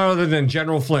have none other than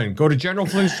General Flynn. Go to General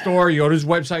Flynn's store. You go to his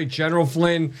website, General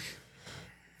Flynn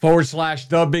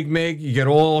 /TheBigMig. You get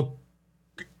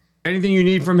anything you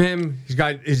need from him. He's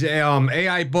got his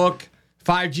AI book,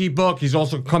 5G book. He's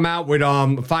also come out with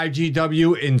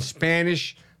 5GW in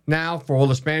Spanish now for all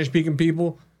the Spanish-speaking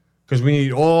people because we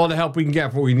need all the help we can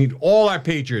get. We need all our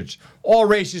patriots, all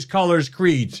races, colors,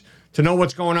 creeds, to know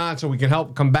what's going on so we can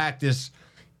help combat this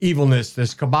evilness,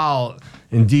 this cabal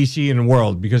in D.C. and the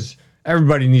world, because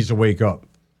everybody needs to wake up.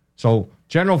 So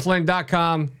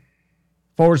generalflynn.com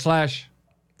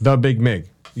 /TheBigMig.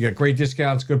 You get great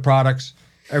discounts, good products.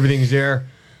 Everything's there.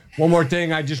 One more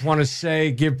thing I just want to say,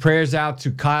 give prayers out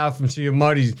to Kyle from Sea of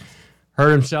Mud. He's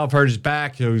hurt himself, hurt his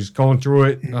back. He's going through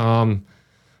it. Who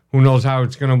knows how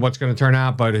what's going to turn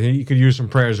out, but he could use some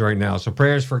prayers right now. So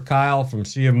prayers for Kyle from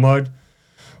Sea of Mud.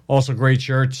 Also great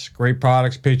shirts, great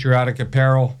products, patriotic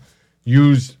apparel.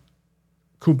 Use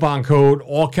coupon code,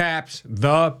 all caps,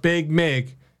 TheBigMig.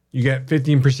 You get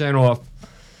 15% off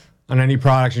on any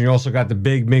products, and you also got the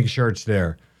Big Mig shirts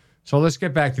there. So let's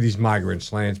get back to these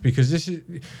migrants, Lance, because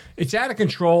it's out of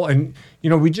control. And,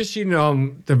 we just seen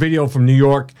the video from New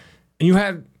York, and you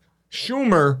have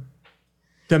Schumer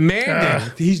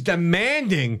demanding. He's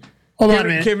demanding. Hold on a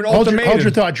minute. Hold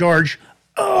your thought, George.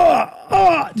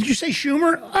 Did you say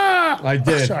Schumer? I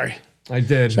did. Sorry. I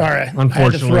did. Sorry.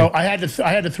 Unfortunately. I had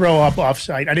to throw up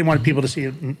off-site. I didn't want people to see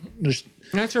it.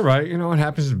 That's all right. It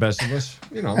happens to the best of us.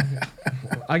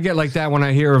 I get like that when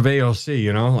I hear of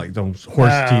AOC, like those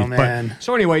horse teeth. Man. But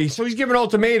so anyway, he's giving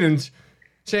ultimatums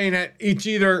saying that it's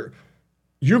either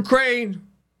Ukraine,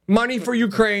 money for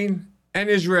Ukraine and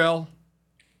Israel,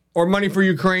 or money for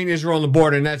Ukraine, Israel, on the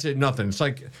border, and that's it, nothing. It's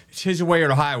like it's his way or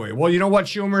the highway. Well, you know what,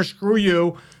 Schumer? Screw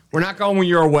you. We're not going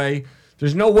your way.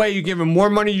 There's no way you're giving more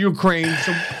money to Ukraine.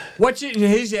 So what's in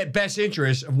his best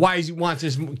interest of why he wants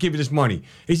this, giving this money?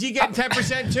 Is he getting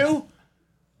 10% too?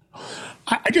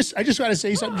 I just got to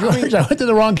say something, George. I went to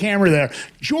the wrong camera there.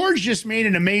 George just made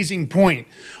an amazing point.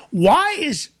 Why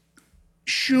is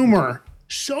Schumer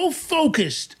so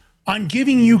focused on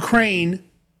giving Ukraine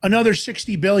another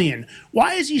 $60 billion?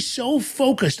 Why is he so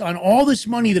focused on all this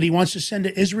money that he wants to send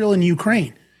to Israel and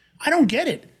Ukraine? I don't get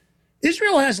it.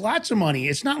 Israel has lots of money.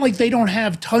 It's not like they don't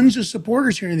have tons of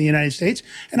supporters here in the United States.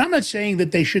 And I'm not saying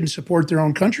that they shouldn't support their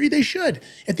own country. They should.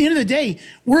 At the end of the day,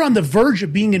 we're on the verge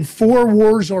of being in 4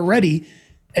 wars already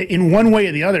in one way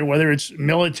or the other, whether it's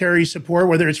military support,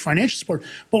 whether it's financial support.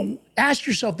 But ask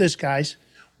yourself this, guys.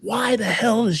 Why the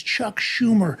hell is Chuck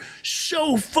Schumer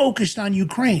so focused on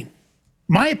Ukraine?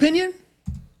 My opinion,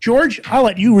 George, I'll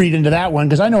let you read into that one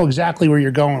because I know exactly where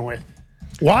you're going with.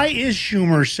 Why is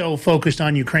Schumer so focused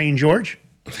on Ukraine, George?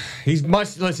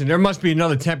 Listen, there must be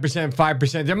another 10%,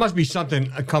 5%. There must be something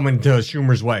coming to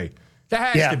Schumer's way. There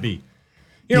has to be.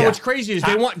 What's crazy is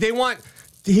he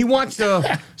wants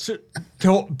to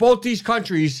both these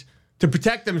countries to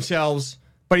protect themselves,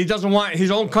 but he doesn't want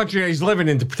his own country that he's living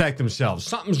in to protect themselves.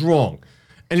 Something's wrong.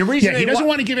 And the reason he doesn't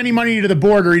want to give any money to the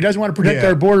border. He doesn't want to protect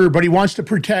our border, but he wants to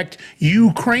protect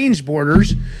Ukraine's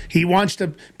borders. He wants to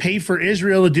pay for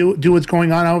Israel to do what's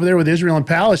going on over there with Israel and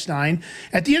Palestine.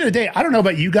 At the end of the day, I don't know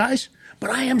about you guys, but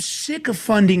I am sick of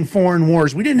funding foreign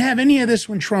wars. We didn't have any of this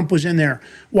when Trump was in there.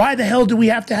 Why the hell do we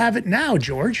have to have it now,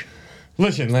 George?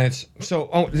 Listen, Lance.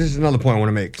 So this is another point I want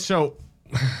to make. So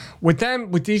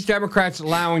with these Democrats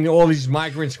allowing all these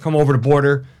migrants to come over the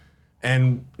border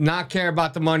and not care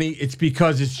about the money, it's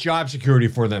because it's job security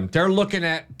for them. They're looking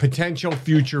at potential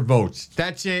future votes.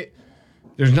 That's it.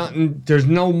 There's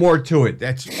no more to it.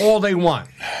 That's all they want.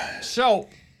 So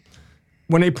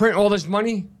when they print all this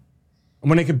money, and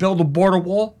when they can build a border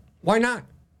wall, why not?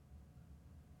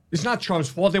 It's not Trump's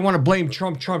fault. They want to blame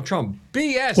Trump.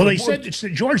 BS.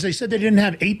 Well, George, they said they didn't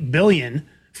have $8 billion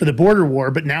for the border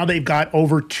war, but now they've got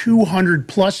over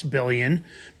 $200+ billion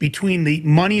between the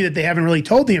money that they haven't really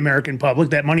told the American public,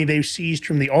 that money they've seized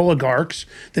from the oligarchs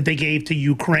that they gave to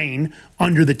Ukraine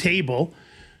under the table.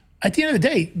 At the end of the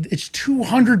day, it's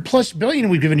 $200+ billion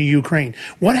we've given to Ukraine.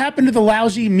 What happened to the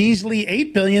lousy, measly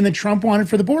 $8 billion that Trump wanted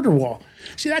for the border wall?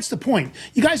 See, that's the point.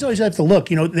 You guys always have to look.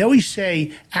 They always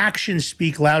say actions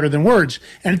speak louder than words.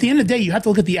 And at the end of the day, you have to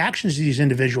look at the actions of these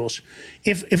individuals.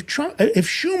 If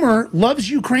Schumer loves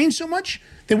Ukraine so much,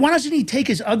 then why doesn't he take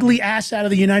his ugly ass out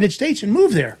of the United States and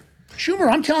move there?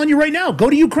 Schumer, I'm telling you right now,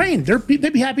 go to Ukraine.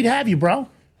 They'd be happy to have you, bro.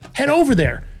 Head over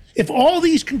there. If all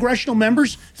these congressional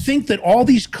members think that all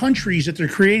these countries that they're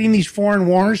creating these foreign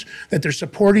wars, that they're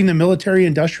supporting the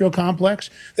military-industrial complex,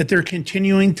 that they're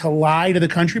continuing to lie to the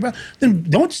country about, then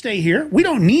don't stay here. We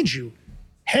don't need you.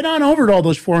 Head on over to all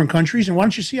those foreign countries, and why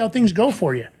don't you see how things go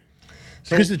for you?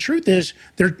 Because the truth is,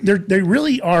 they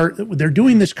really are. They're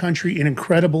doing this country an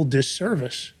incredible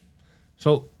disservice.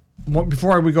 So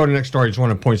before we go to the next story, I just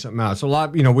want to point something out. So a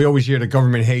lot, we always hear the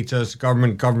government hates us,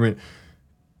 government.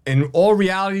 In all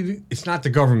reality, it's not the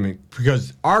government,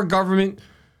 because our government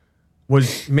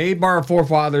was made by our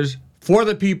forefathers for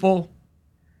the people,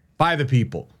 by the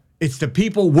people. It's the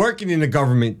people working in the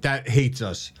government that hates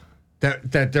us, that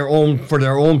for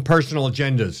their own personal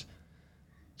agendas.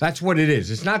 That's what it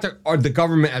is. It's not the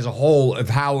government as a whole of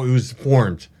how it was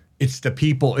formed. It's the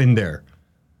people in there.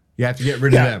 You have to get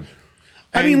rid of them.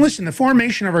 I mean, listen, the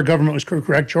formation of our government was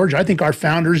correct, George. I think our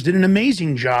founders did an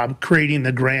amazing job creating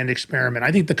the grand experiment.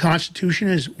 I think the Constitution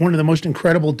is one of the most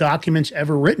incredible documents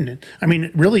ever written. I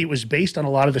mean, really, it was based on a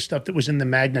lot of the stuff that was in the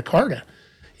Magna Carta.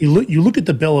 You look at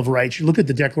the Bill of Rights, you look at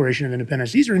the Declaration of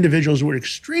Independence. These are individuals who were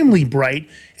extremely bright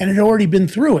and had already been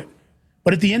through it.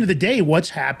 But at the end of the day,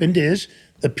 what's happened is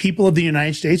The people of the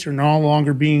United States are no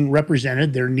longer being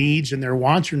represented. Their needs and their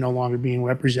wants are no longer being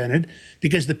represented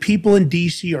because the people in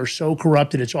D.C. are so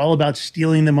corrupted. It's all about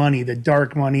stealing the money, the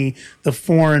dark money, the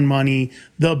foreign money,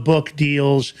 the book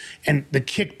deals, and the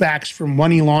kickbacks from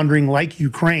money laundering like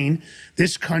Ukraine.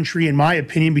 This country, in my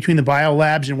opinion, between the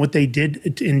biolabs and what they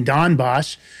did in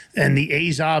Donbass and the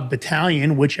Azov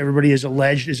battalion, which everybody has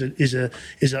alleged is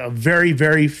a very,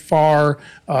 very far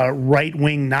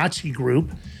right-wing Nazi group,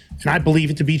 and I believe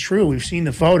it to be true. We've seen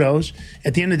the photos.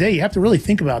 At the end of the day, you have to really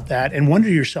think about that and wonder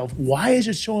to yourself, why is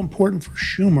it so important for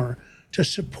Schumer to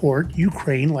support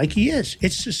Ukraine like he is?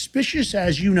 It's suspicious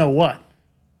as you know what.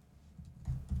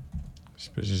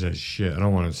 Suspicious as shit. I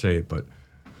don't want to say it, but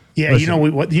yeah,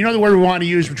 listen. You know the word we want to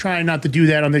use. We're trying not to do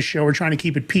that on this show. We're trying to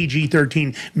keep it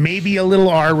PG-13, maybe a little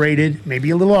R-rated,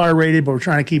 but we're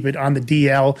trying to keep it on the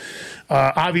DL.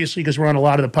 Obviously, because we're on a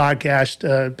lot of the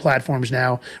podcast platforms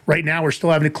now. Right now, we're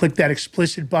still having to click that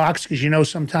explicit box because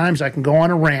sometimes I can go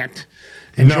on a rant,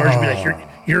 and George will be like,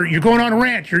 "You're going on a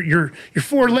rant. You're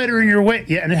 4-letter in your way."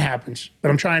 Yeah, and it happens, but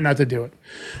I'm trying not to do it.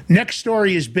 Next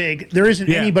story is big. There isn't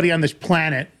anybody on this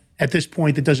planet at this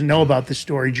point that doesn't know about this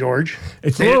story, George.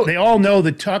 They all know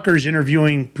that Tucker's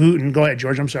interviewing Putin. Go ahead,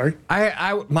 George. I'm sorry.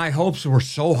 My hopes were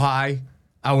so high.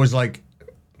 I was like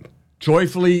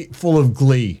joyfully full of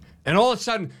glee. And all of a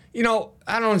sudden, I don't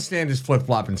understand this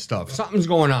flip-flopping stuff. Something's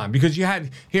going on because you had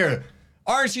here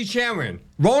RNC chairman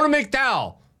Rona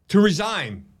McDowell to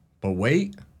resign. But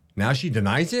wait, now she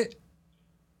denies it?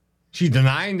 She's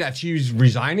denying that she's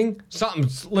resigning?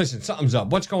 Something's up.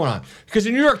 What's going on? Because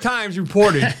the New York Times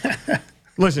reported.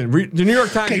 The New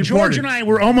York Times reported. George and I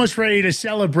were almost ready to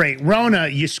celebrate. Rona,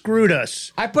 you screwed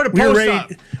us. I put a post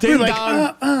up. We were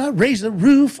like, raise the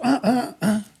roof.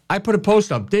 I put a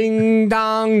post up. Ding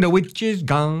dong, the witch is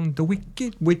gone. The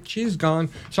wicked witch is gone.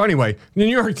 So anyway, the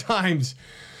New York Times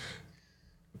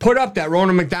put up that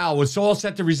Rona McDowell was all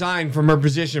set to resign from her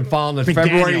position following the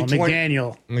February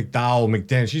 20th.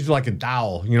 McDowell. She's like a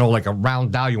dowel, like a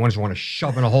round dowel you just want to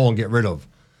shove in a hole and get rid of.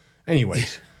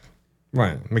 Anyways,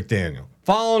 right, McDaniel.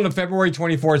 Following the February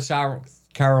 24th South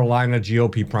Carolina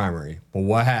GOP primary. But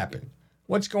what happened?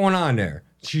 What's going on there?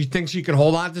 She thinks she could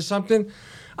hold on to something?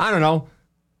 I don't know.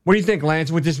 What do you think,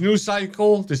 Lance? With this news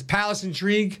cycle, this palace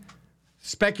intrigue,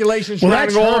 speculation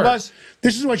surrounding all of us?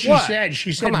 This is what she said.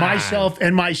 She said, myself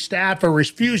and my staff are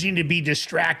refusing to be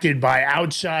distracted by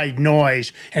outside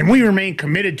noise, and we remain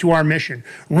committed to our mission.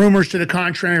 Rumors to the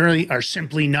contrary are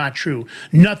simply not true.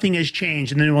 Nothing has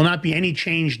changed, and there will not be any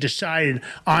change decided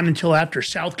on until after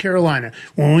South Carolina,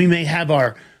 when we may have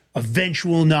our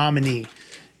eventual nominee.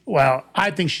 Well,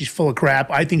 I think she's full of crap.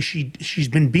 I think she's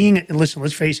been being, listen,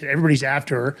 let's face it, everybody's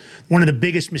after her. One of the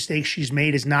biggest mistakes she's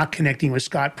made is not connecting with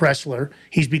Scott Pressler.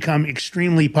 He's become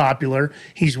extremely popular.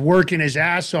 He's working his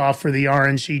ass off for the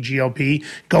RNC GOP,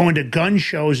 going to gun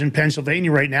shows in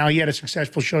Pennsylvania right now. He had a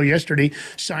successful show yesterday,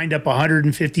 signed up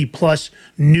 150 plus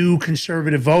new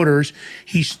conservative voters.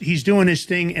 He's doing his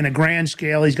thing in a grand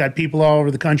scale. He's got people all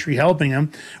over the country helping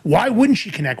him. Why wouldn't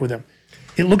she connect with him?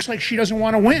 It looks like she doesn't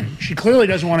want to win. She clearly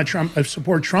doesn't want to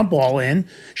support Trump all in.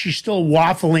 She's still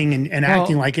waffling and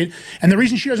acting like it. And the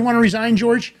reason she doesn't want to resign,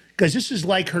 George, because this is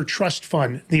like her trust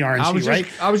fund, the RNC, right?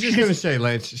 I was just going to say,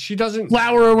 Lance, she doesn't...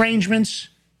 Flower arrangements,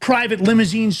 private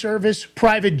limousine service,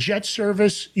 private jet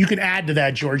service. You can add to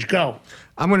that, George. Go.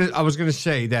 I was going to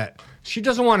say that she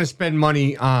doesn't want to spend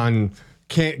money on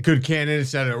good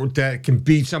candidates that can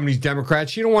beat some of these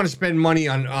Democrats. She don't want to spend money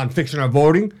on fixing our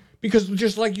voting. Because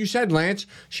just like you said, Lance,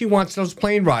 she wants those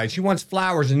plane rides. She wants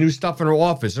flowers and new stuff in her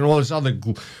office and all this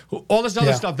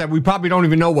other stuff that we probably don't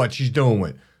even know what she's doing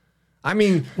with. I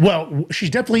mean, well, she's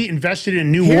definitely invested in a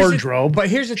new wardrobe. But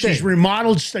here's the thing: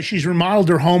 she's remodeled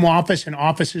her home office and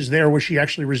offices there where she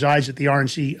actually resides at the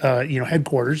RNC,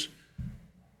 headquarters.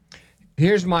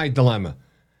 Here's my dilemma: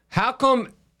 how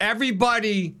come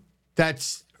everybody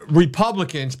that's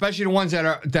Republican, especially the ones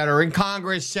that are in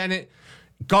Congress, Senate,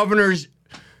 governors,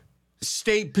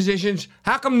 state positions,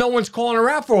 how come no one's calling her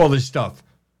out for all this stuff?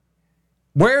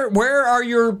 Where's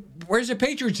your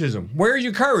patriotism? Where's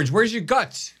your courage? Where's your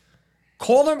guts?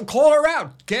 Call her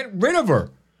out. Get rid of her.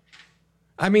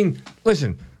 I mean,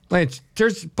 listen, Lance,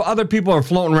 there's other people are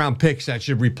floating around picks that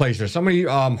should replace her. Somebody,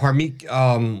 Harmeet,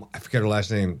 I forget her last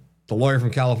name, the lawyer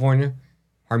from California,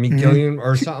 Harmeet Gilliam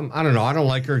or something. I don't know. I don't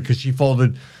like her because she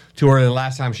folded too early the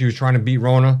last time she was trying to beat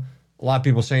Rona. A lot of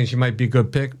people saying she might be a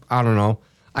good pick. I don't know.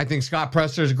 I think Scott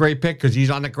Pressler is a great pick because he's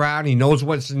on the ground. He knows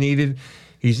what's needed.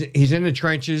 He's in the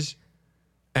trenches.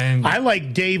 And I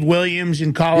like Dave Williams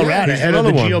in Colorado, head of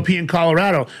the GOP in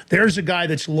Colorado. There's a guy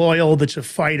that's loyal, that's a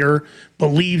fighter,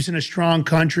 believes in a strong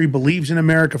country, believes in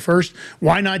America first.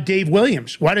 Why not Dave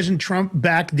Williams? Why doesn't Trump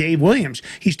back Dave Williams?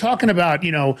 He's talking about,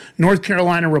 North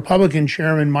Carolina Republican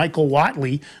Chairman Michael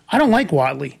Whatley. I don't like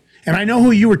Whatley. And I know who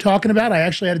you were talking about. I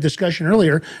actually had a discussion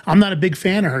earlier. I'm not a big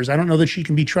fan of hers. I don't know that she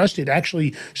can be trusted.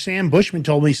 Actually, Sam Bushman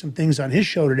told me some things on his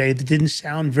show today that didn't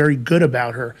sound very good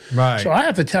about her. Right. So I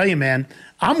have to tell you, man,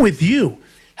 I'm with you.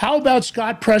 How about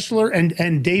Scott Pressler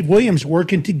and Dave Williams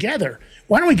working together?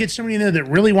 Why don't we get somebody in there that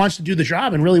really wants to do the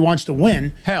job and really wants to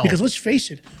win? Hell. Because let's face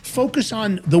it, focus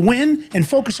on the win and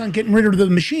focus on getting rid of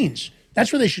the machines.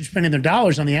 That's where they should spend their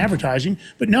dollars on the advertising.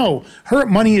 But no, her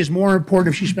money is more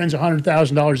important if she spends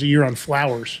 $100,000 a year on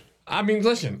flowers. I mean,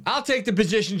 listen, I'll take the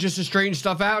position just to straighten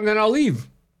stuff out, and then I'll leave.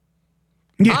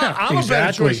 Yeah, I'm a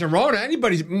better choice than Rona.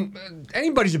 Anybody's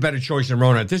a better choice than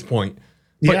Rona at this point.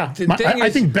 But I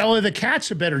think Bella the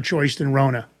Cat's a better choice than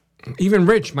Rona. Even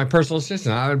Rich, my personal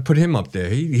assistant, I would put him up there.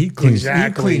 He cleans.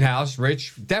 Exactly. He clean house.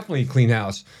 Rich, definitely clean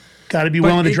house. Got to be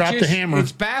willing to drop the hammer.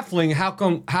 It's baffling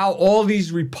how all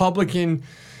these Republican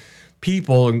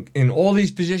people in all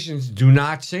these positions do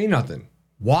not say nothing.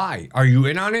 Why? Are you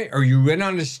in on it? Are you in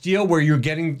on the steal where you're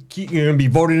going to be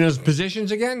voted in those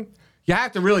positions again? You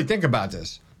have to really think about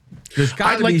this.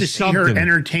 I'd like to see her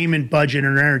entertainment budget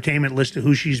and her entertainment list of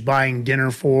who she's buying dinner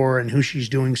for and who she's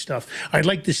doing stuff. I'd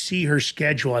like to see her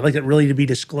schedule. I'd like it really to be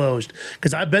disclosed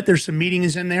because I bet there's some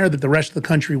meetings in there that the rest of the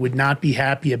country would not be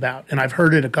happy about. And I've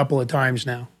heard it a couple of times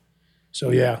now. So,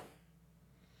 yeah.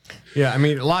 Yeah, I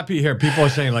mean, a lot of people are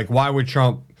saying, like, why would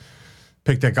Trump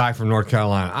pick that guy from North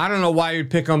Carolina? I don't know why you'd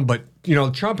pick him, but,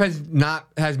 Trump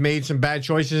has made some bad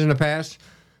choices in the past.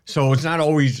 So it's not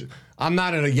always... I'm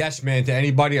not a yes man to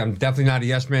anybody. I'm definitely not a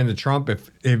yes man to Trump.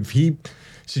 If he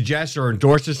suggests or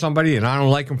endorses somebody and I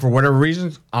don't like him for whatever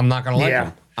reasons, I'm not going to like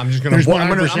him. I'm just going to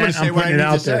say what I need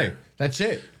to say. That's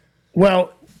it.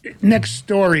 Well, next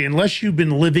story, unless you've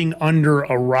been living under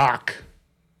a rock,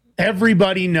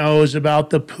 everybody knows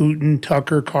about the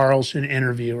Putin-Tucker Carlson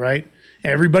interview, right?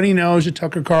 Everybody knows that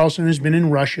Tucker Carlson has been in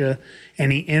Russia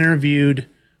and he interviewed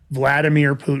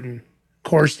Vladimir Putin. Of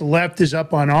course, the left is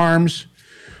up on arms.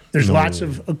 There's lots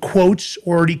of quotes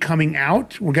already coming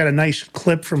out. We've got a nice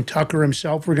clip from Tucker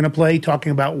himself we're going to play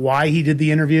talking about why he did the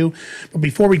interview. But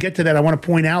before we get to that, I want to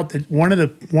point out that one of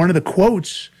the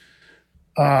quotes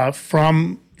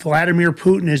from Vladimir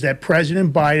Putin is that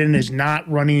President Biden is not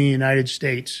running the United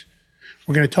States.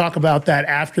 We're going to talk about that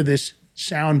after this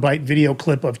soundbite video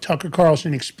clip of Tucker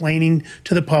Carlson explaining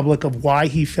to the public of why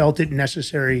he felt it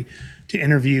necessary to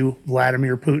interview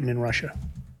Vladimir Putin in Russia.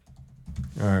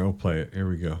 All right, we'll play it. Here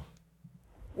we go.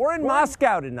 We're in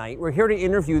Moscow tonight. We're here to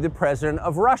interview the president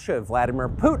of Russia, Vladimir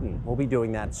Putin. We'll be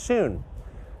doing that soon.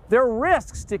 There are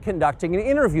risks to conducting an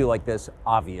interview like this,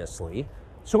 obviously,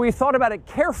 so we've thought about it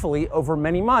carefully over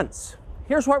many months.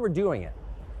 Here's why we're doing it.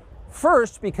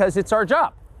 First, because it's our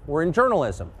job. We're in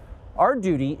journalism. Our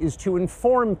duty is to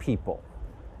inform people.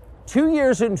 2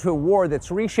 years into a war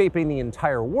that's reshaping the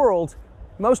entire world,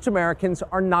 most Americans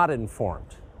are not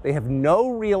informed. They have no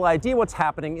real idea what's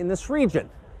happening in this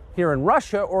region, here in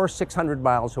Russia or 600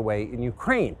 miles away in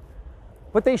Ukraine.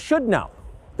 But they should know.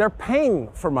 They're paying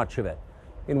for much of it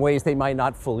in ways they might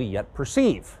not fully yet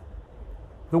perceive.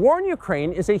 The war in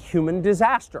Ukraine is a human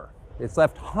disaster. It's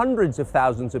left hundreds of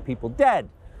thousands of people dead,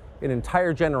 an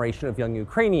entire generation of young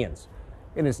Ukrainians,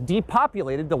 and it's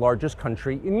depopulated the largest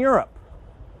country in Europe.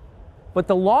 But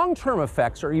the long-term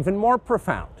effects are even more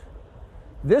profound.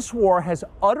 This war has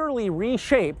utterly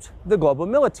reshaped the global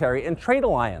military and trade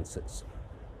alliances,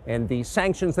 and the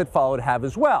sanctions that followed have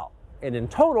as well. And in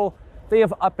total, they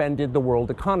have upended the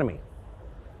world economy.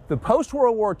 The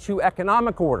post-World War II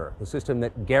economic order, the system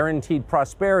that guaranteed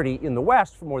prosperity in the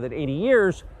West for more than 80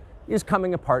 years, is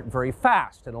coming apart very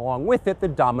fast, and along with it, the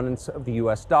dominance of the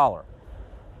US dollar.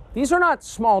 These are not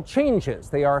small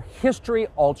changes. They are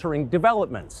history-altering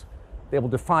developments. They will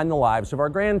define the lives of our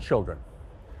grandchildren.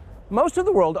 Most of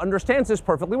the world understands this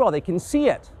perfectly well. They can see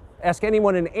it. Ask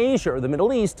anyone in Asia or the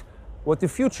Middle East what the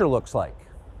future looks like.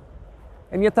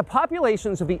 And yet the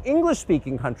populations of the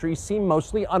English-speaking countries seem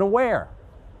mostly unaware.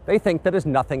 They think that as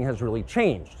nothing has really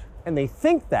changed. And they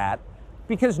think that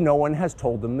because no one has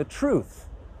told them the truth.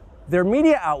 Their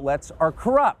media outlets are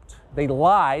corrupt. They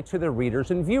lie to their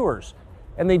readers and viewers.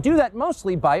 And they do that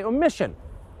mostly by omission.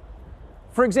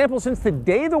 For example, since the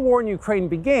day the war in Ukraine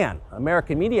began,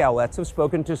 American media outlets have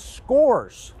spoken to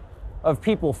scores of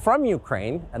people from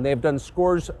Ukraine, and they have done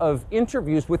scores of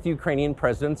interviews with Ukrainian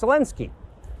President Zelensky.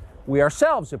 We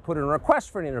ourselves have put in a request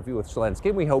for an interview with Zelensky,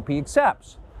 and we hope he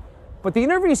accepts. But the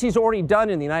interviews he's already done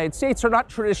in the United States are not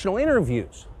traditional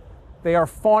interviews. They are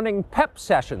fawning pep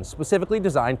sessions specifically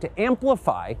designed to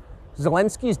amplify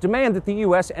Zelensky's demand that the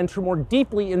U.S. enter more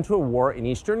deeply into a war in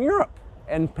Eastern Europe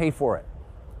and pay for it.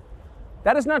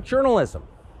 That is not journalism.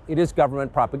 It is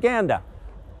government propaganda.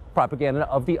 Propaganda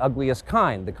of the ugliest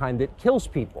kind, the kind that kills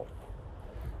people.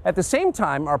 At the same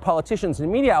time, our politicians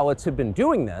and media outlets have been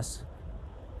doing this,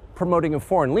 promoting a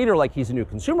foreign leader like he's a new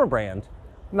consumer brand.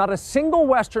 Not a single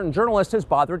Western journalist has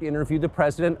bothered to interview the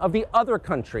president of the other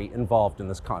country involved in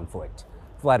this conflict,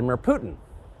 Vladimir Putin.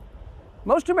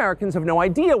 Most Americans have no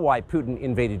idea why Putin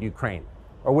invaded Ukraine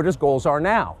or what his goals are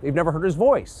now. They've never heard his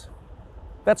voice.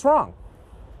 That's wrong.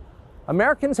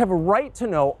 Americans have a right to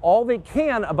know all they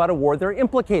can about a war they're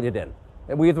implicated in,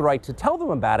 and we have the right to tell them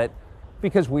about it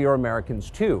because we are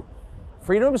Americans too.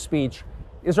 Freedom of speech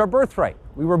is our birthright.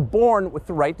 We were born with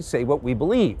the right to say what we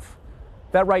believe.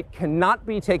 That right cannot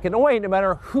be taken away no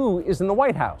matter who is in the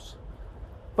White House.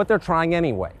 But they're trying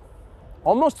anyway.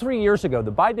 Almost 3 years ago,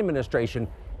 the Biden administration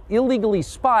illegally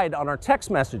spied on our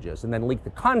text messages and then leaked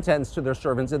the contents to their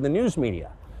servants in the news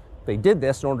media. They did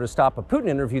this in order to stop a Putin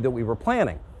interview that we were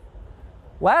planning.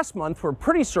 Last month, we're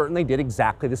pretty certain they did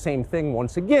exactly the same thing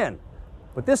once again.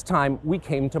 But this time, we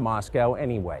came to Moscow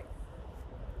anyway.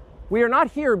 We are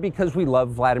not here because we love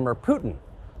Vladimir Putin.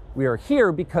 We are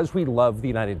here because we love the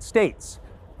United States,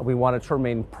 and we want it to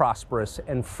remain prosperous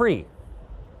and free.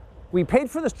 We paid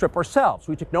for this trip ourselves.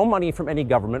 We took no money from any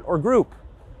government or group,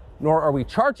 nor are we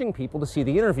charging people to see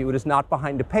the interview. It is not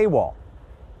behind a paywall.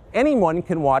 Anyone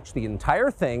can watch the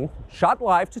entire thing, shot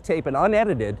live to tape and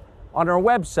unedited, on our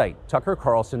website,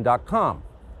 tuckercarlson.com.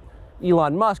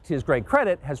 Elon Musk, to his great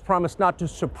credit, has promised not to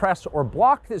suppress or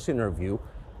block this interview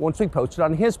once we post it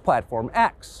on his platform,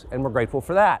 X, and we're grateful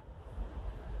for that.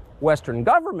 Western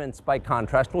governments, by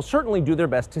contrast, will certainly do their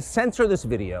best to censor this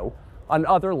video on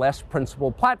other less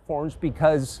principled platforms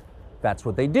because that's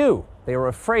what they do. They are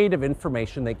afraid of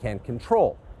information they can't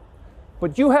control.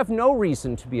 But you have no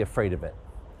reason to be afraid of it.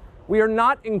 We are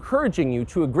not encouraging you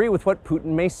to agree with what Putin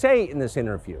may say in this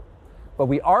interview, but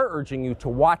we are urging you to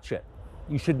watch it.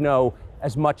 You should know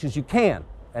as much as you can.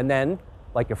 And then,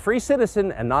 like a free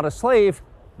citizen and not a slave,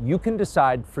 you can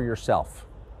decide for yourself.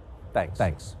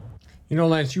 Thanks. You know,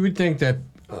 Lance, you would think that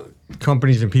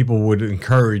companies and people would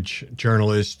encourage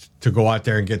journalists to go out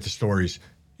there and get the stories.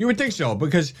 You would think so,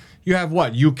 because you have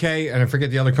what, UK, and I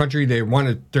forget the other country,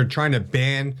 they're trying to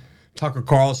ban Tucker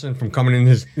Carlson from coming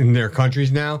in their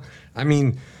countries now. I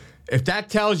mean, if that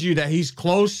tells you that he's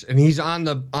close and he's on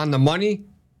the money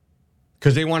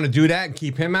because they want to do that and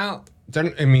keep him out,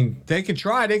 then, I mean, they could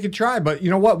try, but you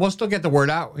know what? We'll still get the word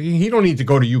out. He don't need to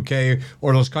go to UK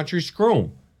or those countries. Screw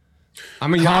him. I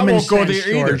mean, I won't go there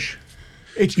either. George.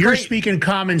 You're speaking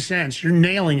common sense. You're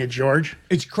nailing it, George.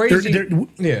 It's crazy.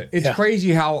 It's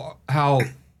crazy how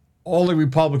all the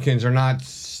Republicans are not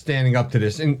standing up to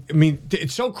this. And I mean,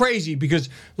 it's so crazy because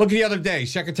look at the other day,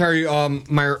 Secretary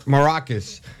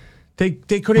Mayorkas. They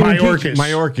couldn't impeach him.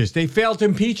 Mayorkas. They failed to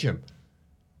impeach him.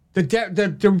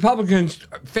 The Republicans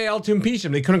failed to impeach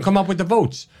him. They couldn't come up with the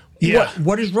votes. Yeah.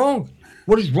 What is wrong?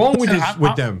 What is wrong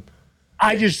with them?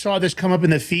 I just saw this come up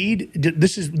in the feed.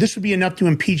 This would be enough to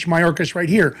impeach Mayorkas right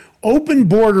here. Open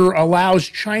border allows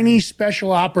Chinese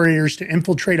special operators to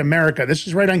infiltrate America. This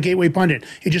is right on Gateway Pundit.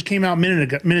 It just came out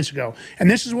minutes ago. And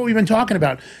this is what we've been talking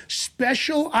about.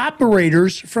 Special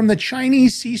operators from the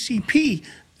Chinese CCP.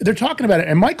 They're talking about it.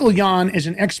 And Michael Yan is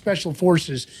an ex-special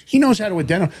forces. He knows how to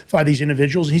identify these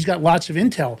individuals, and he's got lots of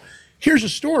intel. Here's a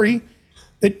story.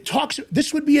 It talks.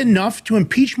 This would be enough to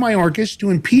impeach Mayorkas, to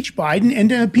impeach Biden, and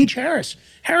to impeach Harris.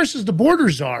 Harris is the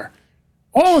border czar.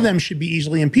 All of them should be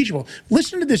easily impeachable.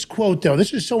 Listen to this quote, though.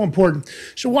 This is so important.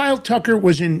 So while Tucker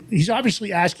he's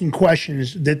obviously asking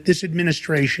questions that this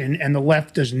administration and the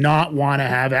left does not want to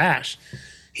have asked.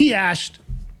 He asked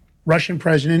Russian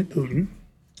President Putin,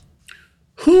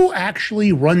 who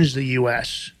actually runs the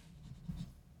U.S.?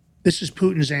 This is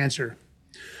Putin's answer.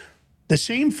 The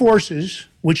same forces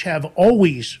which have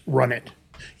always run it.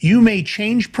 You may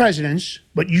change presidents,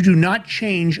 but you do not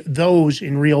change those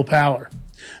in real power.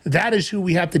 That is who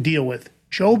we have to deal with.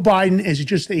 Joe Biden is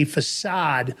just a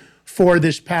facade for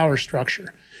this power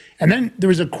structure. And then there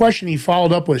was a question he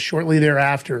followed up with shortly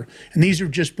thereafter, and these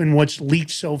have just been what's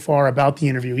leaked so far about the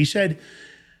interview. He said,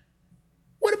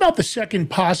 what about the second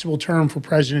possible term for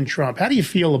President Trump? How do you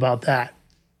feel about that?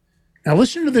 Now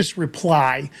listen to this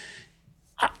reply.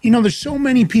 You know, there's so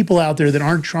many people out there that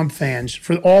aren't Trump fans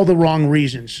for all the wrong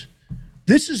reasons.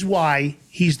 This is why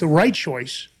he's the right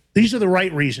choice. These are the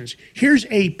right reasons. Here's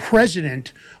a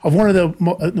president of one of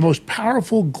the most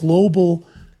powerful global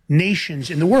nations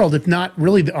in the world, if not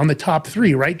really on the top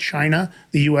three, right? China,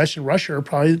 the US, and Russia are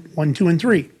probably 1, 2, and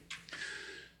 3.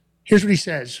 Here's what he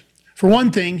says. For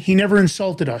one thing, he never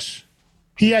insulted us.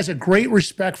 He has a great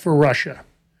respect for Russia.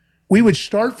 We would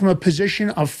start from a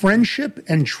position of friendship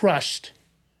and trust.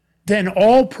 Then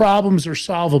all problems are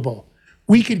solvable.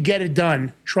 We could get it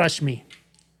done, trust me.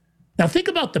 Now think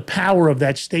about the power of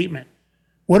that statement.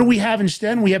 What do we have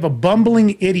instead? We have a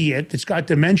bumbling idiot that's got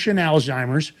dementia and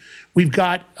Alzheimer's. We've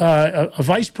got a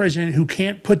vice president who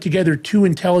can't put together 2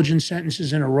 intelligent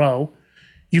sentences in a row.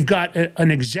 You've got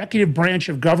an executive branch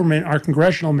of government, our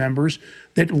congressional members,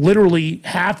 that literally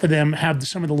half of them have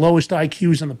some of the lowest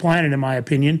IQs on the planet, in my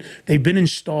opinion. They've been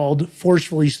installed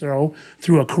forcefully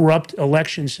through a corrupt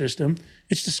election system.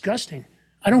 It's disgusting.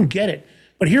 I don't get it.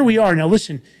 But here we are. Now,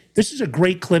 listen, this is a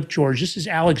great clip, George. This is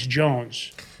Alex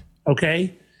Jones,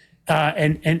 okay?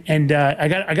 I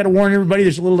got to warn everybody,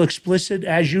 there's a little explicit.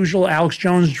 As usual, Alex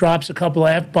Jones drops a couple of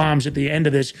F-bombs at the end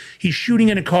of this. He's shooting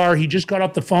in a car. He just got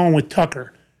off the phone with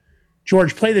Tucker.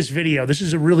 George, play this video. This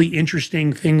is a really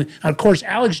interesting thing. Of course,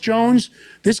 Alex Jones,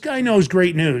 this guy knows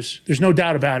great news. There's no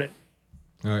doubt about it.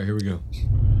 All right, here we go.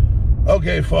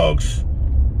 Okay, folks.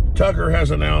 Tucker has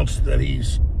announced that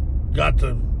he's got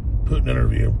the Putin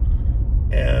interview.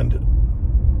 And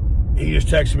he just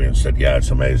texted me and said, yeah,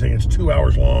 it's amazing. It's 2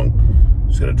 hours long.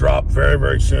 It's going to drop very,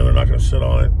 very soon. They're not going to sit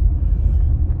on it.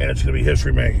 And it's going to be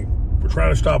history making. We're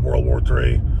trying to stop World War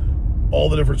III. All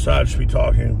the different sides should be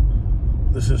talking.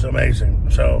 This is amazing.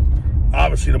 So,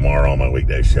 obviously, tomorrow on my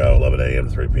weekday show, 11 a.m.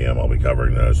 to 3 p.m., I'll be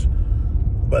covering this.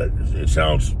 But it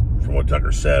sounds, from what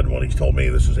Tucker said, when he's told me,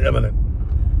 this is imminent.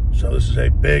 So, this is a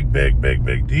big, big, big,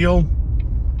 big deal.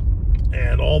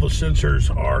 And all the censors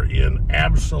are in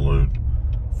absolute,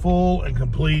 full, and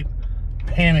complete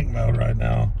panic mode right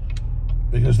now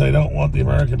because they don't want the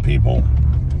American people,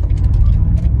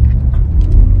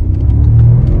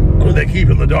 who they keep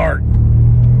in the dark,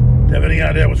 to have any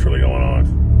idea what's really going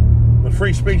on. But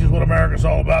free speech is what America's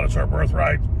all about. It's our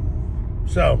birthright.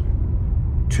 So,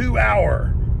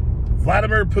 2-hour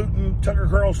Vladimir Putin, Tucker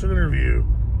Carlson interview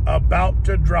about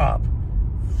to drop.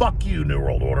 Fuck you, New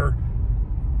World Order.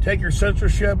 Take your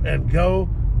censorship and go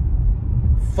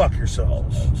fuck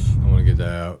yourselves. I want to get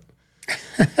that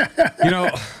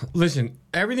out. Listen,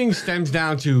 everything stems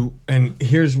down to, and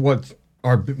here's what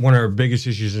one of our biggest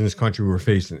issues in this country we're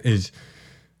facing is,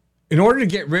 in order to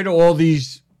get rid of all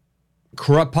these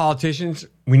corrupt politicians,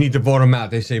 we need to vote them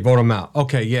out. They say vote them out.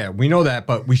 Okay, yeah, we know that,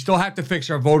 but we still have to fix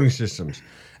our voting systems.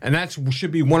 And that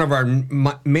should be one of our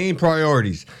main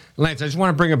priorities. Lance, I just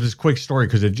want to bring up this quick story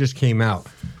because it just came out.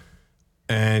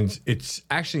 And it's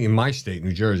actually in my state,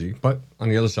 New Jersey, but on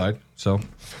the other side. So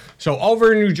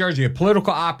over in New Jersey, a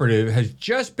political operative has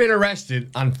just been arrested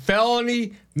on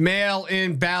felony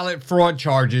mail-in ballot fraud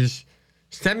charges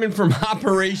stemming from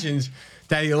operations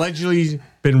that he allegedly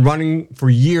been running for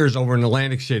years over in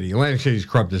Atlantic City. Atlantic City is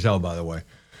corrupt as hell, by the way.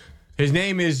 His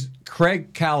name is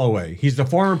Craig Calloway. He's the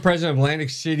former president of Atlantic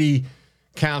City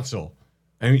Council.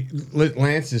 And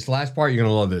Lance, this last part, you're going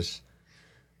to love this.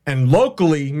 And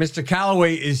locally, Mr.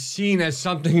 Calloway is seen as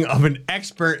something of an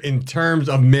expert in terms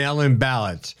of mail-in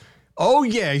ballots. Oh,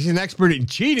 yeah, he's an expert in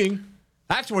cheating.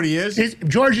 That's what he is.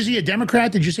 George, is he a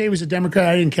Democrat? Did you say he was a Democrat?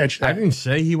 I didn't catch that. I didn't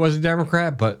say he was a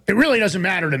Democrat, but... It really doesn't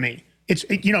matter to me.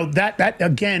 That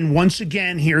again, once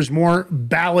again, here's more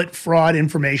ballot fraud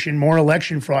information, more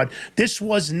election fraud. This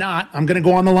was not, I'm going to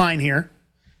go on the line here.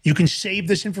 You can save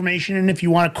this information, and if you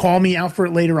want to call me out for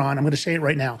it later on, I'm going to say it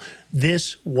right now.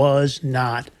 This was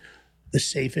not the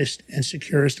safest and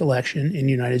securest election in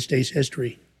United States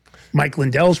history. Mike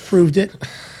Lindell's proved it.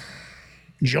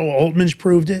 Joe Altman's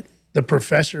proved it. The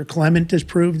Professor Clement has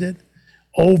proved it.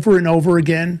 Over and over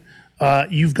again.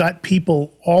 You've got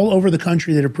people all over the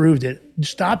country that have proved it.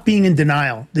 Stop being in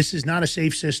denial. This is not a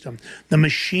safe system. The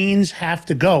machines have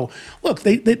to go. Look,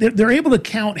 they're able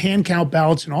to hand count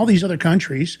ballots in all these other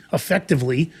countries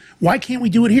effectively. Why can't we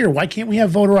do it here? Why can't we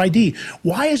have voter ID?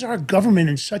 Why is our government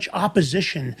in such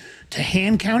opposition to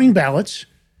hand counting ballots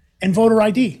and voter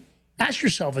ID? Ask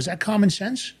yourself, is that common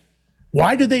sense?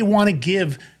 Why do they want to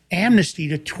give amnesty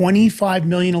to 25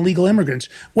 million illegal immigrants?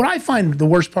 What I find the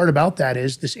worst part about that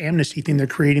is this amnesty thing. They're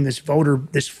creating this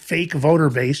fake voter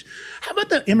base. How about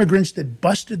the immigrants that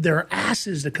busted their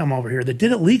asses to come over here, that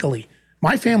did it legally?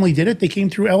 My family did it. They came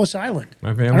through Ellis Island.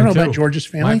 My family, I don't know too. about George's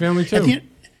family. My family, too.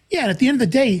 And at the end of the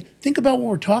day, think about what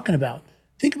we're talking about.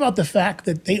 Think about the fact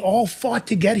that they all fought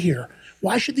to get here.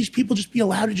 Why should these people just be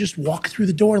allowed to just walk through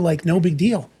the door like no big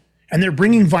deal? And they're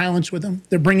bringing violence with them.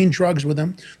 They're bringing drugs with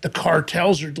them. The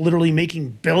cartels are literally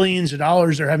making billions of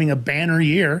dollars. They're having a banner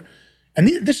year. And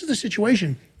this is the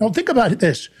situation. Now, think about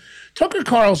this. Tucker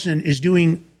Carlson is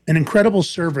doing an incredible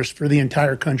service for the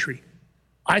entire country.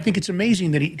 I think it's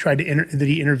amazing that he tried to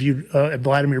interviewed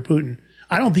Vladimir Putin.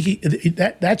 I don't think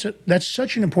that's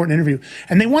such an important interview.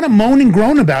 And they want to moan and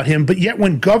groan about him, but yet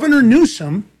when Governor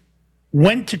Newsom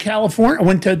went to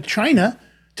China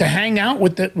to hang out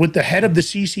with the head of the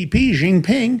CCP,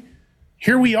 Jinping,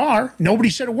 here we are. Nobody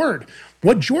said a word.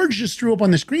 What George just threw up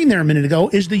on the screen there a minute ago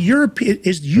is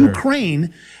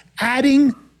Ukraine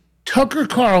adding Tucker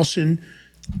Carlson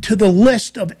to the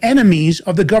list of enemies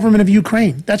of the government of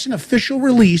Ukraine. That's an official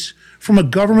release from a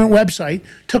government website.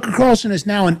 Tucker Carlson is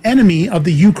now an enemy of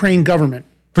the Ukraine government.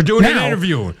 For doing an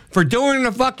interview. For doing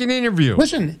a fucking interview.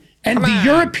 Listen, and the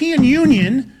European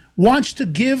Union wants to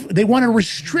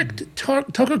restrict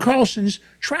Tucker Carlson's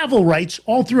travel rights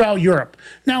all throughout Europe.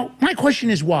 Now, my question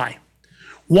is why?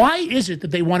 Why is it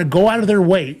that they want to go out of their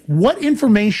way? What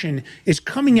information is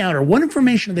coming out, or what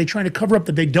information are they trying to cover up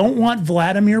that they don't want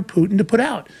Vladimir Putin to put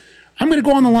out? I'm going to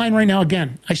go on the line right now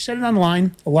again. I said it on the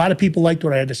line. A lot of people liked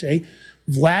what I had to say.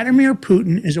 Vladimir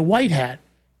Putin is a white hat.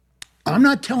 I'm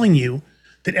not telling you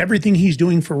that everything he's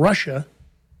doing for Russia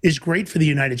is great for the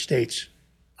United States.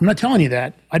 I'm not telling you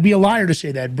that. I'd be a liar to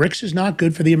say that. BRICS is not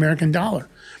good for the American dollar.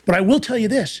 But I will tell you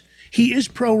this. He is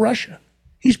pro-Russia.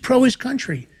 He's pro his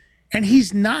country. And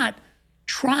he's not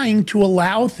trying to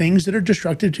allow things that are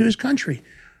destructive to his country.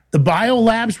 The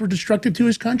biolabs were destructive to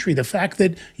his country. The fact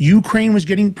that Ukraine was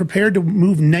getting prepared to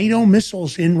move NATO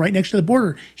missiles in right next to the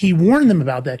border, he warned them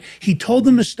about that. He told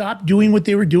them to stop doing what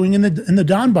they were doing in the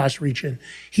Donbass region.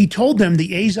 He told them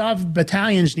the Azov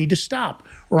battalions need to stop,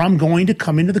 or I'm going to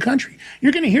come into the country.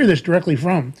 You're going to hear this directly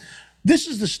from. This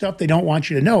is the stuff they don't want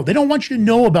you to know. They don't want you to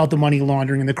know about the money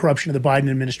laundering and the corruption of the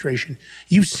Biden administration.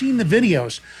 You've seen the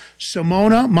videos.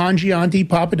 Simona Mangianti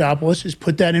Papadopoulos has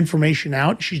put that information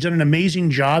out. She's done an amazing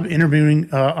job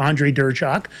interviewing Andrei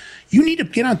Durchak. You need to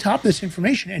get on top of this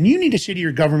information, and you need to say to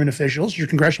your government officials, your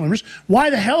congressional members,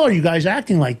 why the hell are you guys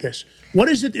acting like this? What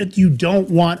is it that you don't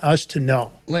want us to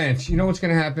know? Lance, you know what's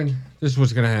going to happen? This is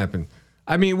what's going to happen.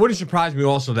 I mean, it wouldn't surprise me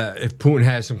also that if Putin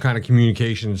has some kind of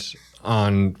communications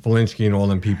on Zelensky and all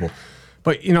them people.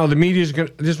 But, you know, the media is going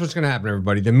to, this is what's going to happen,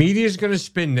 everybody. The media is going to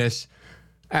spin this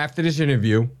after this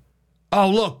interview. Oh,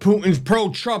 look, Putin's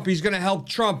pro-Trump. He's going to help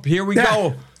Trump. Here we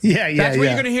go. That's what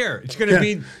you're going to hear. It's going to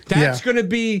be, that's going to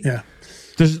be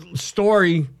the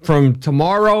story from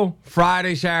tomorrow,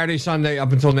 Friday, Saturday, Sunday,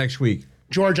 up until next week.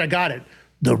 George, I got it.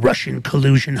 The Russian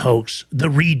collusion hoax, the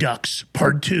Redux,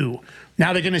 Part 2.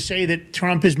 Now they're going to say that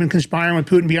Trump has been conspiring with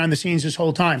Putin behind the scenes this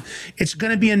whole time. It's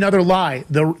going to be another lie.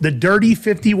 The dirty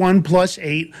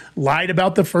 51+8 lied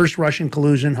about the first Russian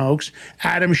collusion hoax.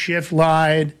 Adam Schiff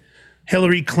lied.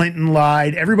 Hillary Clinton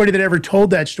lied. Everybody that ever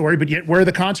told that story, but yet where are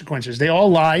the consequences? They all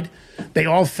lied. They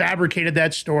all fabricated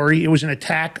that story. It was an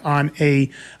attack on a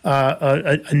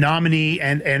nominee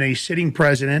and a sitting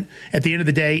president. At the end of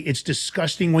the day, it's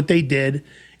disgusting what they did.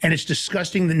 And it's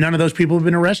disgusting that none of those people have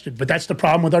been arrested. But that's the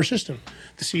problem with our system,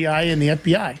 the CIA and the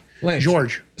FBI. Lance,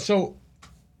 George. So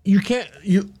you can't,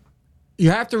 you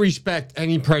have to respect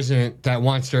any president that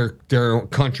wants their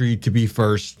country to be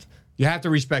first. You have to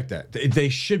respect that. They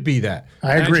should be that.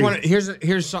 I agree.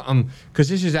 Here's something, because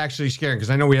this is actually scary,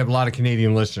 because I know we have a lot of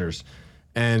Canadian listeners,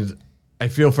 and I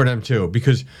feel for them too,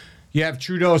 because you have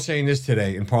Trudeau saying this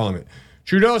today in Parliament.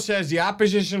 Trudeau says the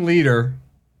opposition leader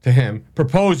to him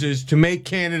proposes to make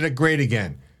Canada great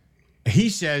again.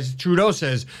 Trudeau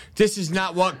says, this is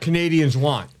not what Canadians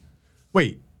want.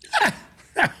 Wait.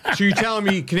 So you're telling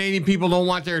me Canadian people don't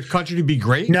want their country to be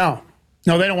great? No,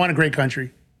 they don't want a great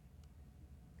country.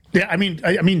 Yeah, I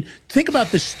mean, think about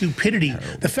the stupidity.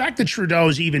 The fact that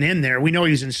Trudeau's even in there, we know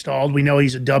he's installed. We know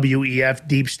he's a WEF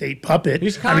deep state puppet.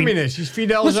 He's communist. He's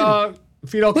Fidel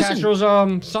Castro's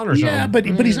son or something. Yeah, but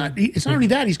he's not. It's not only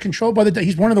that. He's controlled by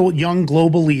he's one of the young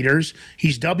global leaders.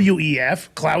 He's WEF.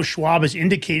 Klaus Schwab has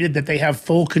indicated that they have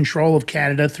full control of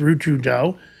Canada through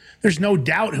Trudeau. There's no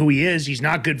doubt who he is. He's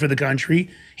not good for the country.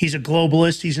 He's a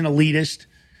globalist. He's an elitist.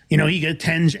 You know, he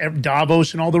attends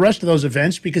Davos and all the rest of those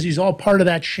events because he's all part of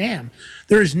that sham.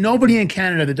 There is nobody in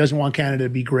Canada that doesn't want Canada to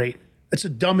be great. That's the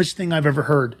dumbest thing I've ever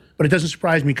heard. But it doesn't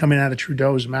surprise me coming out of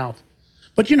Trudeau's mouth.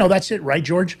 But, you know, that's it, right,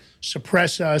 George?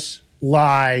 Suppress us,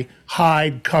 lie,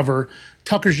 hide, cover.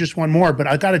 Tucker's just one more. But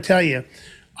I got to tell you,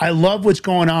 I love what's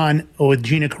going on with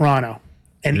Gina Carano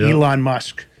and Elon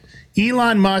Musk.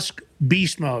 Elon Musk,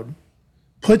 beast mode,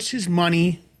 puts his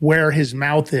money where his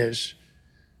mouth is.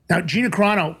 Now, Gina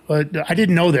Carano, I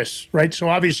didn't know this, right? So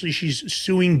obviously she's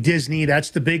suing Disney. That's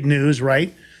the big news,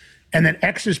 right? And then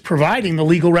X is providing the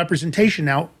legal representation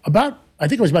now about I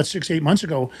think it was about 6-8 months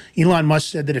ago, Elon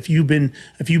Musk said that if you've been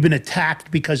attacked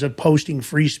because of posting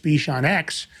free speech on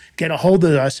X, get a hold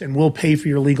of us and we'll pay for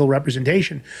your legal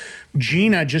representation.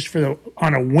 Gina, just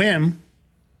on a whim,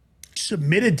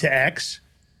 submitted to X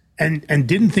and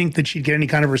didn't think that she'd get any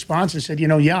kind of response and said,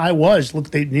 yeah, I was. Look,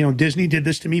 Disney did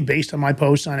this to me based on my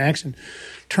posts on X. And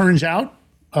turns out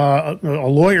a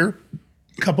lawyer,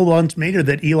 a couple months later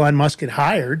that Elon Musk had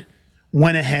hired,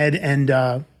 went ahead and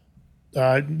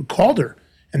called her,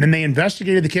 and then they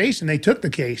investigated the case and they took the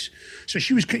case. So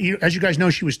she was, as you guys know,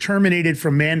 she was terminated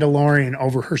from Mandalorian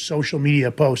over her social media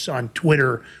posts on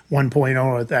Twitter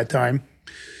 1.0 at that time.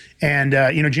 And,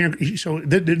 Gina,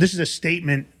 this is a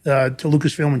statement to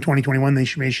Lucasfilm in 2021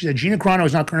 she made. She said, Gina Carano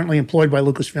is not currently employed by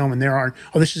Lucasfilm, and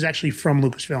this is actually from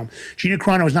Lucasfilm. Gina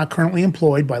Carano is not currently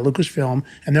employed by Lucasfilm,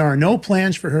 and there are no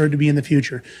plans for her to be in the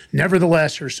future.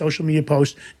 Nevertheless, her social media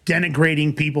posts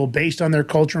denigrating people based on their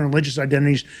culture and religious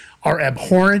identities are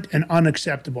abhorrent and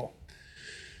unacceptable.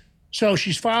 So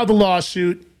she's filed a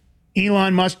lawsuit.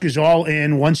 Elon Musk is all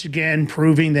in, once again,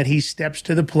 proving that he steps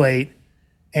to the plate.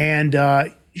 And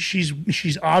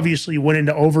she's obviously went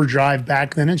into overdrive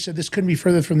back then and said this couldn't be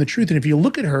further from the truth. And if you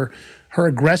look at her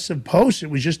aggressive posts, it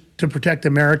was just to protect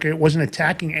America. It wasn't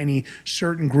attacking any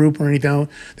certain group or anything.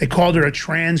 They called her a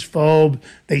transphobe.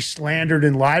 They slandered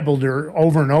and libeled her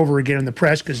over and over again in the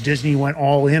press because Disney went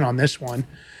all in on this one.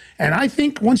 And I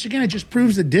think, once again, it just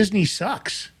proves that Disney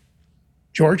sucks.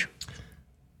 George?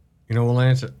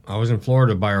 Lance, I was in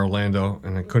Florida by Orlando,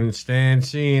 and I couldn't stand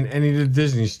seeing any of the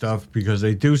Disney stuff because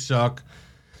they do suck.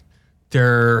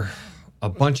 They're a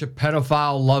bunch of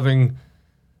pedophile-loving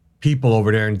people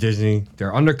over there in Disney.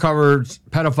 They're undercover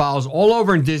pedophiles all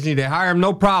over in Disney. They hire them,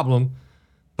 no problem.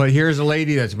 But here's a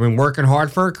lady that's been working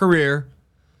hard for her career,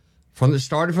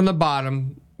 started from the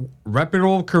bottom,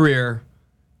 reputable career,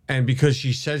 and because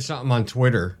she said something on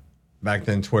Twitter, back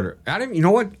then Twitter. You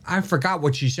know what? I forgot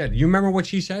what she said. You remember what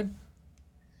she said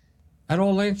at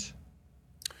all, Lance?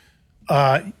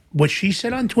 What she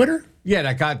said on Twitter?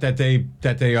 Yeah, that they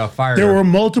fired her. There were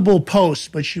multiple posts,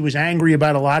 but she was angry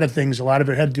about a lot of things. A lot of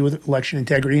it had to do with election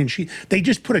integrity, and they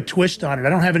just put a twist on it. I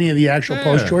don't have any of the actual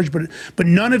posts, George, but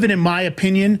none of it, in my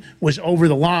opinion, was over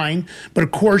the line. But of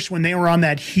course, when they were on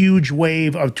that huge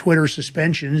wave of Twitter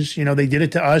suspensions, they did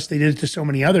it to us, they did it to so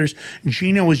many others.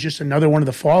 Gina was just another one of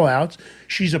the fallouts.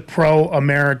 She's a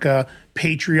pro-America,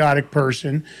 patriotic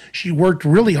person. She worked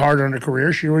really hard on her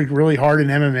career. She worked really hard in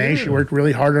MMA. She worked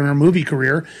really hard on her movie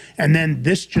career. And then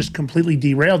this just completely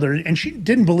derailed her. And she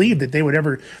didn't believe that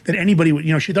that anybody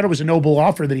would, she thought it was a noble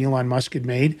offer that Elon Musk had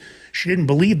made. She didn't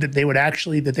believe that they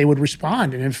would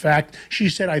respond. And in fact, she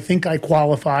said, I think I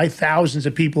qualify. Thousands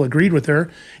of people agreed with her.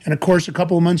 And of course, a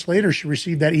couple of months later, she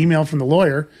received that email from the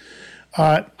lawyer.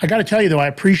 I got to tell you, though, I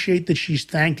appreciate that she's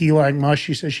thanked Elon Musk.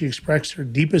 She says she expressed her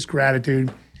deepest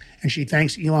gratitude. And she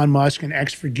thanks Elon Musk and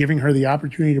X for giving her the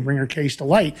opportunity to bring her case to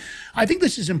light. I think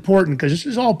this is important because this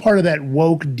is all part of that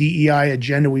woke DEI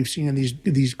agenda we've seen in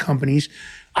these companies.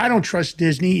 I don't trust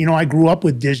Disney. I grew up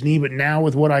with Disney, but now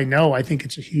with what I know, I think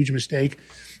it's a huge mistake.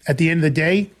 At the end of the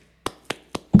day,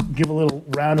 give a little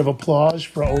round of applause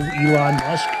for Elon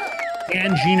Musk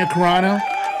and Gina Carano.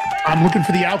 I'm looking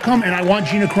for the outcome, and I want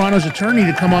Gina Carano's attorney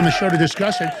to come on the show to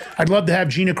discuss it. I'd love to have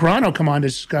Gina Carano come on to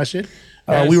discuss it.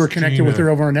 We were connected with her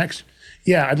over on X.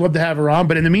 Yeah, I'd love to have her on.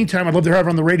 But in the meantime, I'd love to have her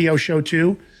on the radio show,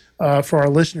 too, for our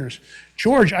listeners.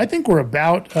 George, I think we're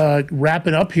about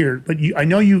wrapping up here. But I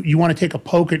know you want to take a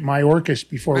poke at Mayorkas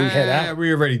before we head out.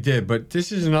 We already did. But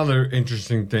this is another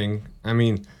interesting thing. I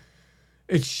mean,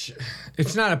 it's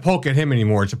not a poke at him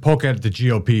anymore. It's a poke at the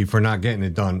GOP for not getting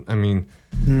it done. I mean,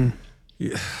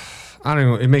 I don't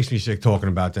know. It makes me sick talking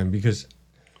about them because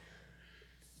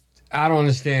I don't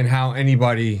understand how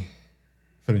anybody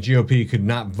from the GOP could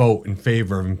not vote in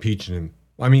favor of impeaching him.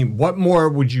 I mean, what more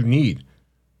would you need?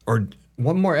 Or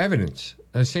what more evidence?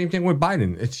 The same thing with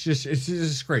Biden. It's a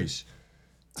disgrace.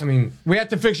 I mean, we have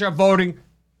to fix our voting.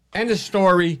 End of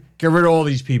story. Get rid of all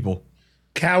these people.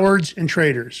 Cowards and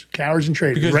traitors. Cowards and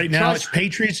traitors. Because right now, it's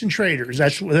patriots and traitors.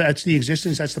 That's the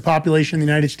existence. That's the population of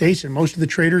the United States, and most of the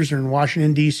traitors are in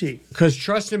Washington, D.C. Because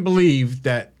trust and believe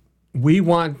that we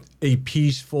want a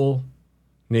peaceful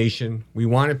nation. We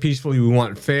want it peacefully. We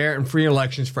want fair and free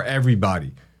elections for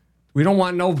everybody. We don't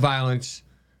want no violence.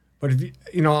 But if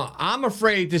I'm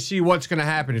afraid to see what's going to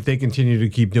happen if they continue to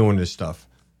keep doing this stuff.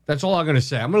 That's all I'm going to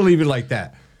say. I'm going to leave it like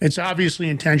that. It's obviously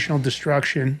intentional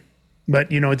destruction,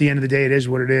 but at the end of the day, it is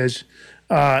what it is.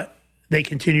 they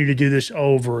continue to do this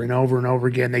over and over and over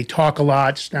again. They talk a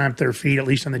lot, stamp their feet, at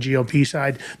least on the GOP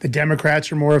side. The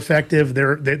Democrats are more effective.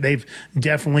 They've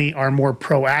definitely are more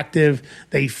proactive.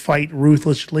 They fight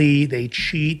ruthlessly. They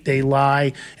cheat. They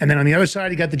lie. And then on the other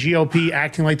side, you got the GOP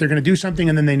acting like they're going to do something,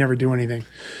 and then they never do anything.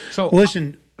 So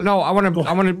listen. No, I want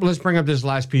to. Let's bring up this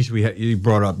last piece you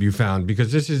brought up. You found,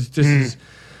 because this is.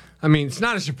 I mean, it's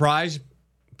not a surprise,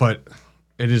 but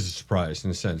it is a surprise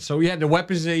in a sense. So we had the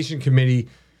Weaponization Committee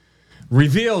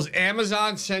reveals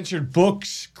Amazon censored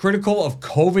books critical of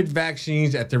COVID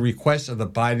vaccines at the request of the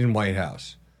Biden White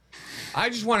House. I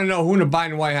just want to know who in the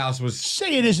Biden White House was.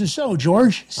 Say it isn't so,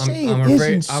 George. Say I'm it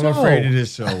afraid, isn't so. I'm afraid it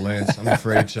is so, Lance. I'm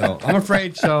afraid so. I'm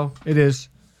afraid so. It is.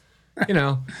 You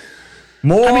know,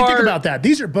 more. I mean, think about that.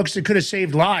 These are books that could have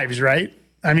saved lives, right?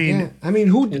 I mean,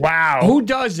 who? Wow. Who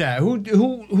does that?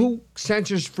 Who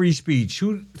censors free speech?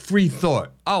 Who free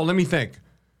thought? Oh, let me think.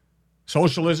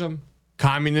 Socialism,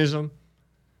 communism.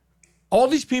 All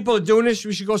these people are doing this.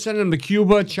 We should go send them to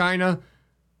Cuba, China,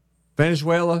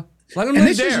 Venezuela. Let them and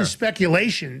live this there. isn't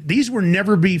speculation. These were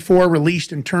never before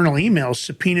released internal emails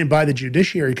subpoenaed by the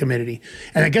Judiciary Committee.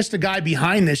 And I guess the guy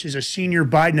behind this is a senior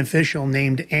Biden official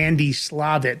named Andy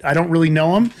Slavitt. I don't really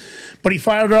know him, but he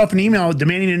fired off an email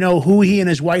demanding to know who he and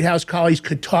his White House colleagues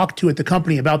could talk to at the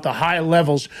company about the high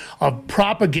levels of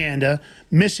propaganda,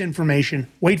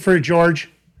 misinformation. Wait for it, George.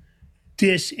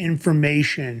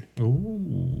 Disinformation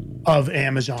of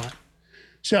Amazon.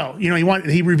 So, you know,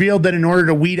 he revealed that in order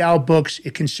to weed out books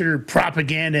it considered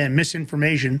propaganda and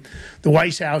misinformation, the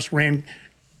White House ran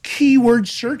keyword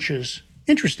searches.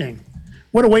 Interesting.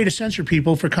 What a way to censor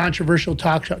people for controversial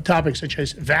topics such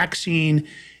as vaccine,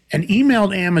 and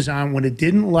emailed Amazon when it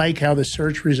didn't like how the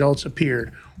search results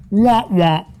appeared. Wah,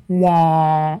 wah,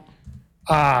 wah.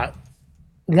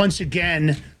 Once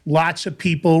again, lots of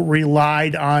people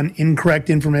relied on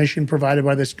incorrect information provided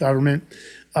by this government.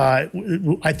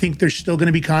 I think there's still going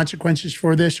to be consequences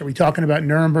for this. Are we talking about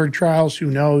Nuremberg trials? Who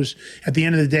knows? At the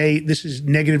end of the day, this is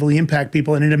negatively impact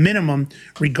people. And at a minimum,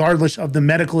 regardless of the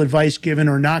medical advice given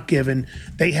or not given,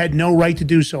 they had no right to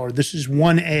do so. Or this is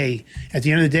 1A. At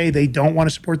the end of the day, they don't want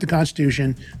to support the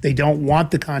Constitution. They don't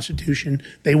want the Constitution.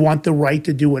 They want the right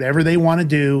to do whatever they want to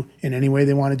do in any way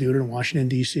they want to do it in Washington,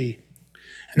 D.C.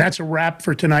 And that's a wrap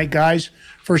for tonight, guys.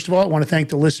 First of all, I want to thank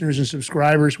the listeners and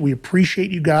subscribers. We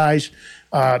appreciate you guys.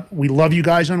 We love you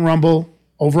guys on Rumble,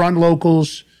 over on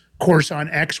Locals, of course on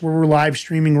X, where we're live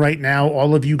streaming right now.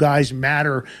 All of you guys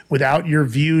matter. Without your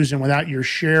views and without your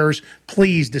shares,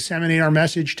 please disseminate our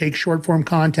message. Take short form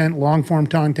content, long form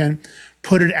content,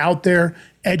 put it out there.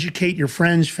 Educate your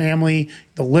friends, family,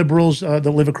 the liberals that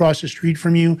live across the street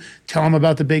from you. Tell them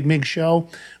about the Big Mig Show.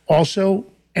 Also,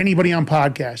 anybody on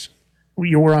podcasts.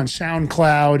 We're on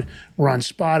SoundCloud, we're on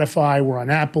Spotify, we're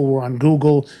on Apple, we're on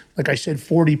Google. Like I said,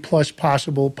 40 plus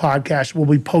possible podcasts. We'll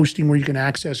be posting where you can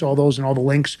access all those and all the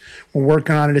links. We're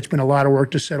working on it. It's been a lot of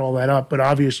work to set all that up, but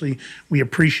obviously we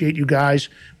appreciate you guys.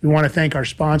 We want to thank our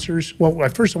sponsors. Well,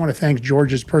 first I want to thank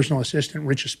George's personal assistant,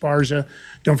 Rich Esparza.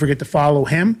 Don't forget to follow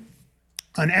him.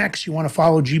 On X, you want to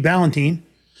follow G. Ballantine.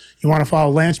 You want to follow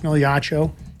Lance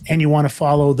Miliaccio. And you want to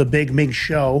follow The Big Mig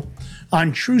Show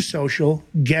on True Social,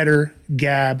 Getter,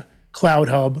 Gab, Cloud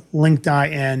Hub,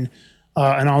 LinkedIn,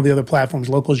 and all the other platforms.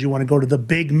 Locals, you want to go to The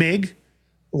Big Mig,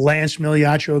 Lance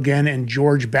Miliaccio again, and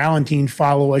George Ballantine.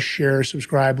 Follow us, share,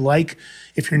 subscribe, like.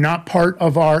 If you're not part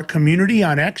of our community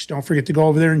on X, don't forget to go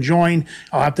over there and join.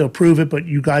 I'll have to approve it, but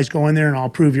you guys go in there and I'll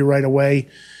approve you right away.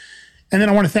 And then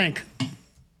I want to thank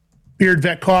Beard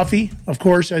Vet Coffee, of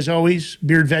course, as always,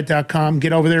 beardvet.com.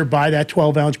 Get over there, buy that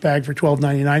 12-ounce bag for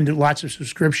 $12.99. Lots of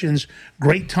subscriptions.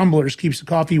 Great tumblers, keeps the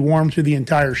coffee warm through the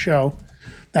entire show.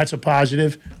 That's a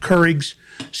positive. Keurig's,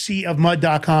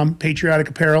 seaofmud.com, patriotic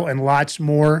apparel, and lots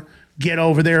more. Get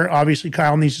over there. Obviously,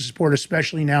 Kyle needs to support,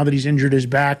 especially now that he's injured his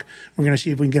back. We're going to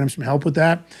see if we can get him some help with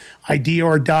that. ID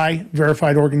or Die,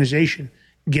 verified organization.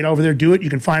 Get over there, do it. You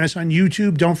can find us on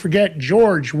YouTube. Don't forget,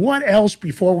 George, what else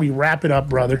before we wrap it up,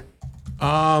 brother?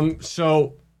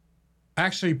 So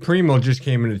actually Primo just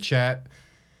came in the chat.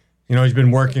 You know, he's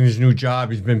been working his new job.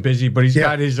 He's been busy, but he's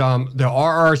got his, the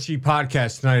RRC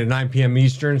podcast tonight at 9 p.m.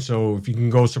 Eastern. So if you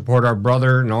can go support our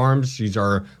brother in arms, he's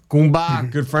our Goomba,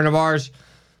 good friend of ours.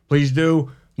 Please do.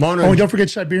 Mona. Oh, and don't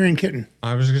forget Siberian Kitten.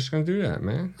 I was just going to do that,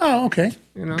 man. Oh, okay.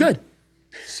 You know, good.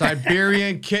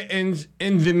 Siberian Kittens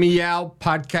in the Meow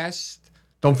podcast.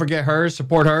 Don't forget her.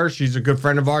 Support her. She's a good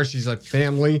friend of ours. She's like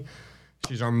family.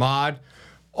 She's our mod.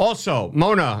 Also,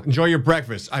 Mona, enjoy your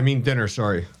breakfast. I mean dinner,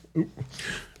 sorry.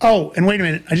 Oh, and wait a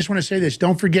minute. I just want to say this.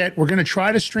 Don't forget, we're going to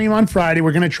try to stream on Friday.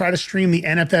 We're going to try to stream the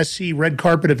NFSC red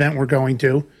carpet event we're going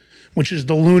to, which is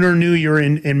the Lunar New Year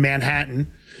in Manhattan.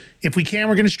 If we can,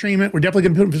 we're going to stream it. We're definitely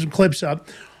going to put some clips up.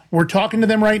 We're talking to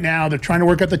them right now. They're trying to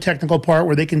work out the technical part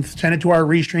where they can send it to our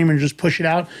restream and just push it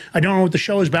out. I don't know what the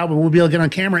show is about, but we'll be able to get on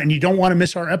camera. And you don't want to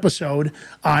miss our episode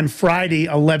on Friday,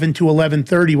 11 to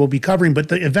 11:30. We'll be covering. But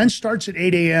the event starts at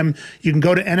 8 a.m. You can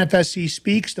go to NFSC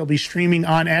Speaks. They'll be streaming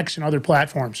on X and other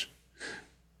platforms.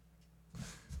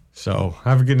 So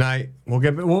have a good night.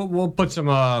 We'll put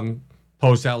some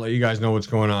posts out, let you guys know what's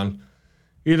going on.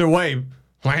 Either way,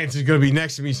 Lance is going to be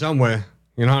next to me somewhere.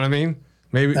 You know what I mean?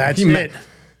 Maybe that's it.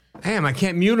 Damn, I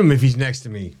can't mute him if he's next to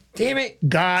me. Damn it.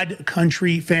 God,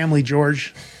 country, family,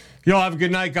 George. Yo, have a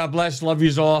good night. God bless. Love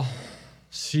yous all.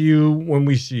 See you when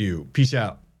we see you. Peace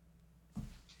out.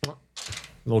 A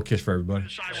little kiss for everybody.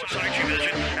 Decide what sites you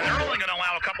visit, and they're only going to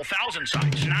allow a couple thousand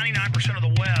sites. 99% of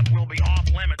the web will be off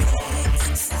limits.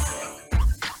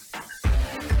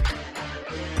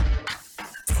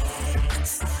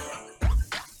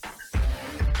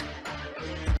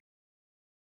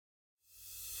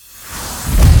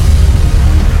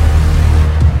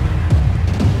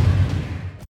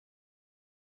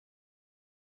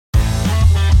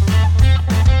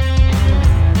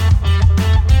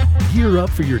 Gear up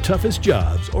for your toughest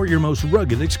jobs or your most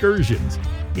rugged excursions.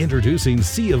 Introducing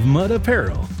Sea of Mud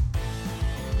Apparel,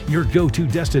 your go-to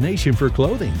destination for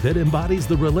clothing that embodies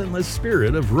the relentless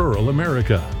spirit of rural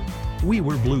America. We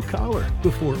were blue collar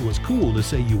before it was cool to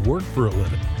say you worked for a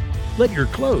living. Let your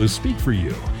clothes speak for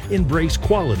you. Embrace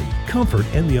quality, comfort,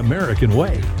 and the American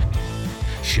way.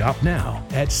 Shop now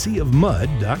at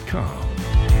seaofmud.com.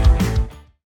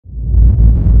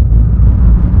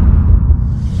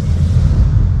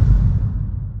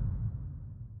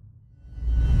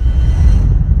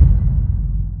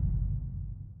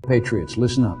 Patriots,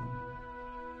 listen up.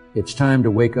 It's time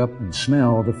to wake up and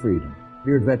smell the freedom.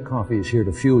 Beard Vet Coffee is here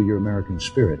to fuel your American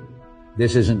spirit.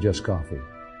 This isn't just coffee.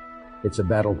 It's a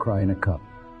battle cry in a cup,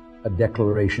 a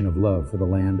declaration of love for the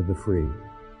land of the free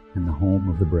and the home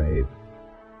of the brave.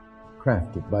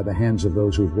 Crafted by the hands of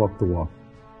those who've walked the walk,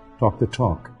 talked the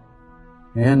talk,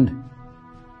 and,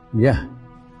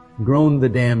 grown the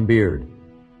damn beard.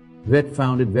 Vet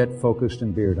founded, vet focused,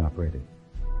 and beard operated.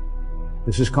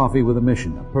 This is coffee with a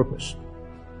mission, a purpose,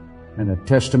 and a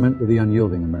testament to the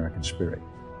unyielding American spirit.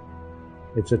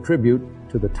 It's a tribute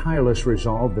to the tireless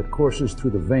resolve that courses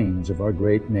through the veins of our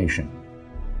great nation.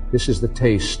 This is the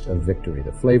taste of victory,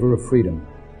 the flavor of freedom,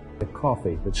 the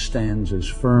coffee that stands as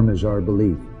firm as our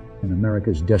belief in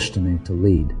America's destiny to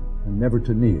lead and never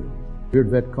to kneel.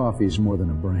 Beard Vet Coffee is more than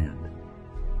a brand.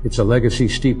 It's a legacy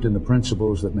steeped in the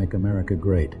principles that make America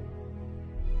great.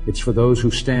 It's for those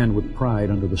who stand with pride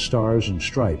under the stars and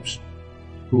stripes,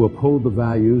 who uphold the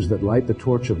values that light the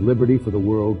torch of liberty for the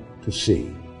world to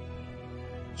see.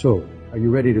 So, are you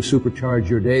ready to supercharge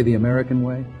your day the American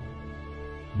way?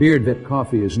 Beard Vet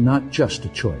Coffee is not just a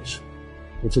choice.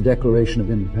 It's a declaration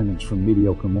of independence from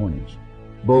mediocre mornings.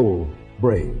 Bold,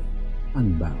 brave,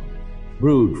 unbound.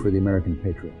 Brewed for the American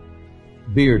patriot.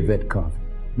 Beard Vet Coffee.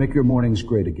 Make your mornings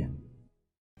great again.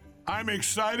 I'm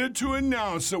excited to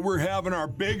announce that we're having our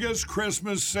biggest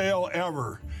Christmas sale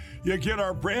ever. You get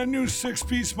our brand new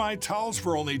 6-piece My Towels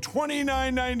for only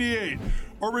 $29.98,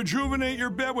 or rejuvenate your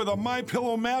bed with a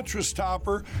MyPillow mattress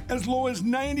topper as low as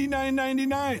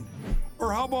 $99.99.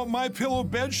 Or how about MyPillow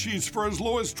bed sheets for as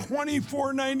low as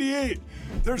 $24.98?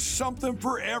 There's something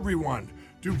for everyone.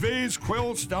 Duvets,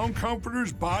 quilts, down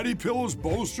comforters, body pillows,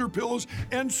 bolster pillows,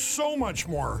 and so much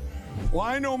more. Well,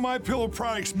 I know MyPillow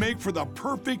products make for the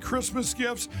perfect Christmas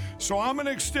gifts, so I'm going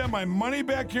to extend my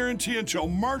money-back guarantee until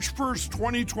March 1st,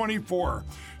 2024.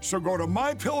 So go to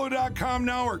MyPillow.com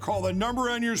now or call the number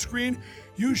on your screen.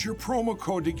 Use your promo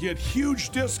code to get huge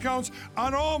discounts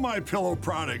on all MyPillow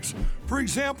products. For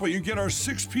example, you get our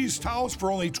 6-piece towels for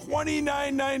only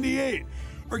 $29.98.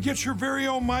 Or get your very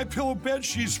own MyPillow bed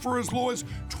sheets for as low as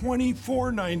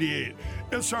 $24.98.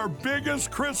 It's our biggest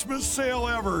Christmas sale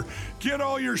ever. Get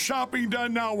all your shopping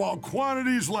done now while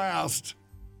quantities last.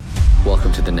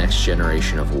 Welcome to the next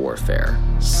generation of warfare,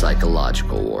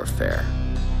 psychological warfare.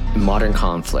 In modern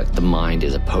conflict, the mind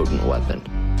is a potent weapon.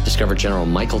 Discover General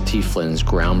Michael T. Flynn's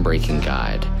groundbreaking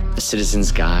guide, The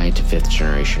Citizen's Guide to Fifth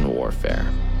Generation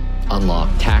Warfare. Unlock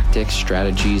tactics,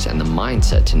 strategies, and the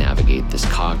mindset to navigate this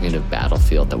cognitive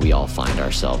battlefield that we all find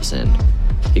ourselves in.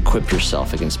 Equip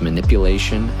yourself against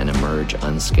manipulation and emerge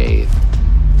unscathed.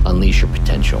 Unleash your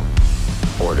potential.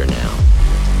 Order now.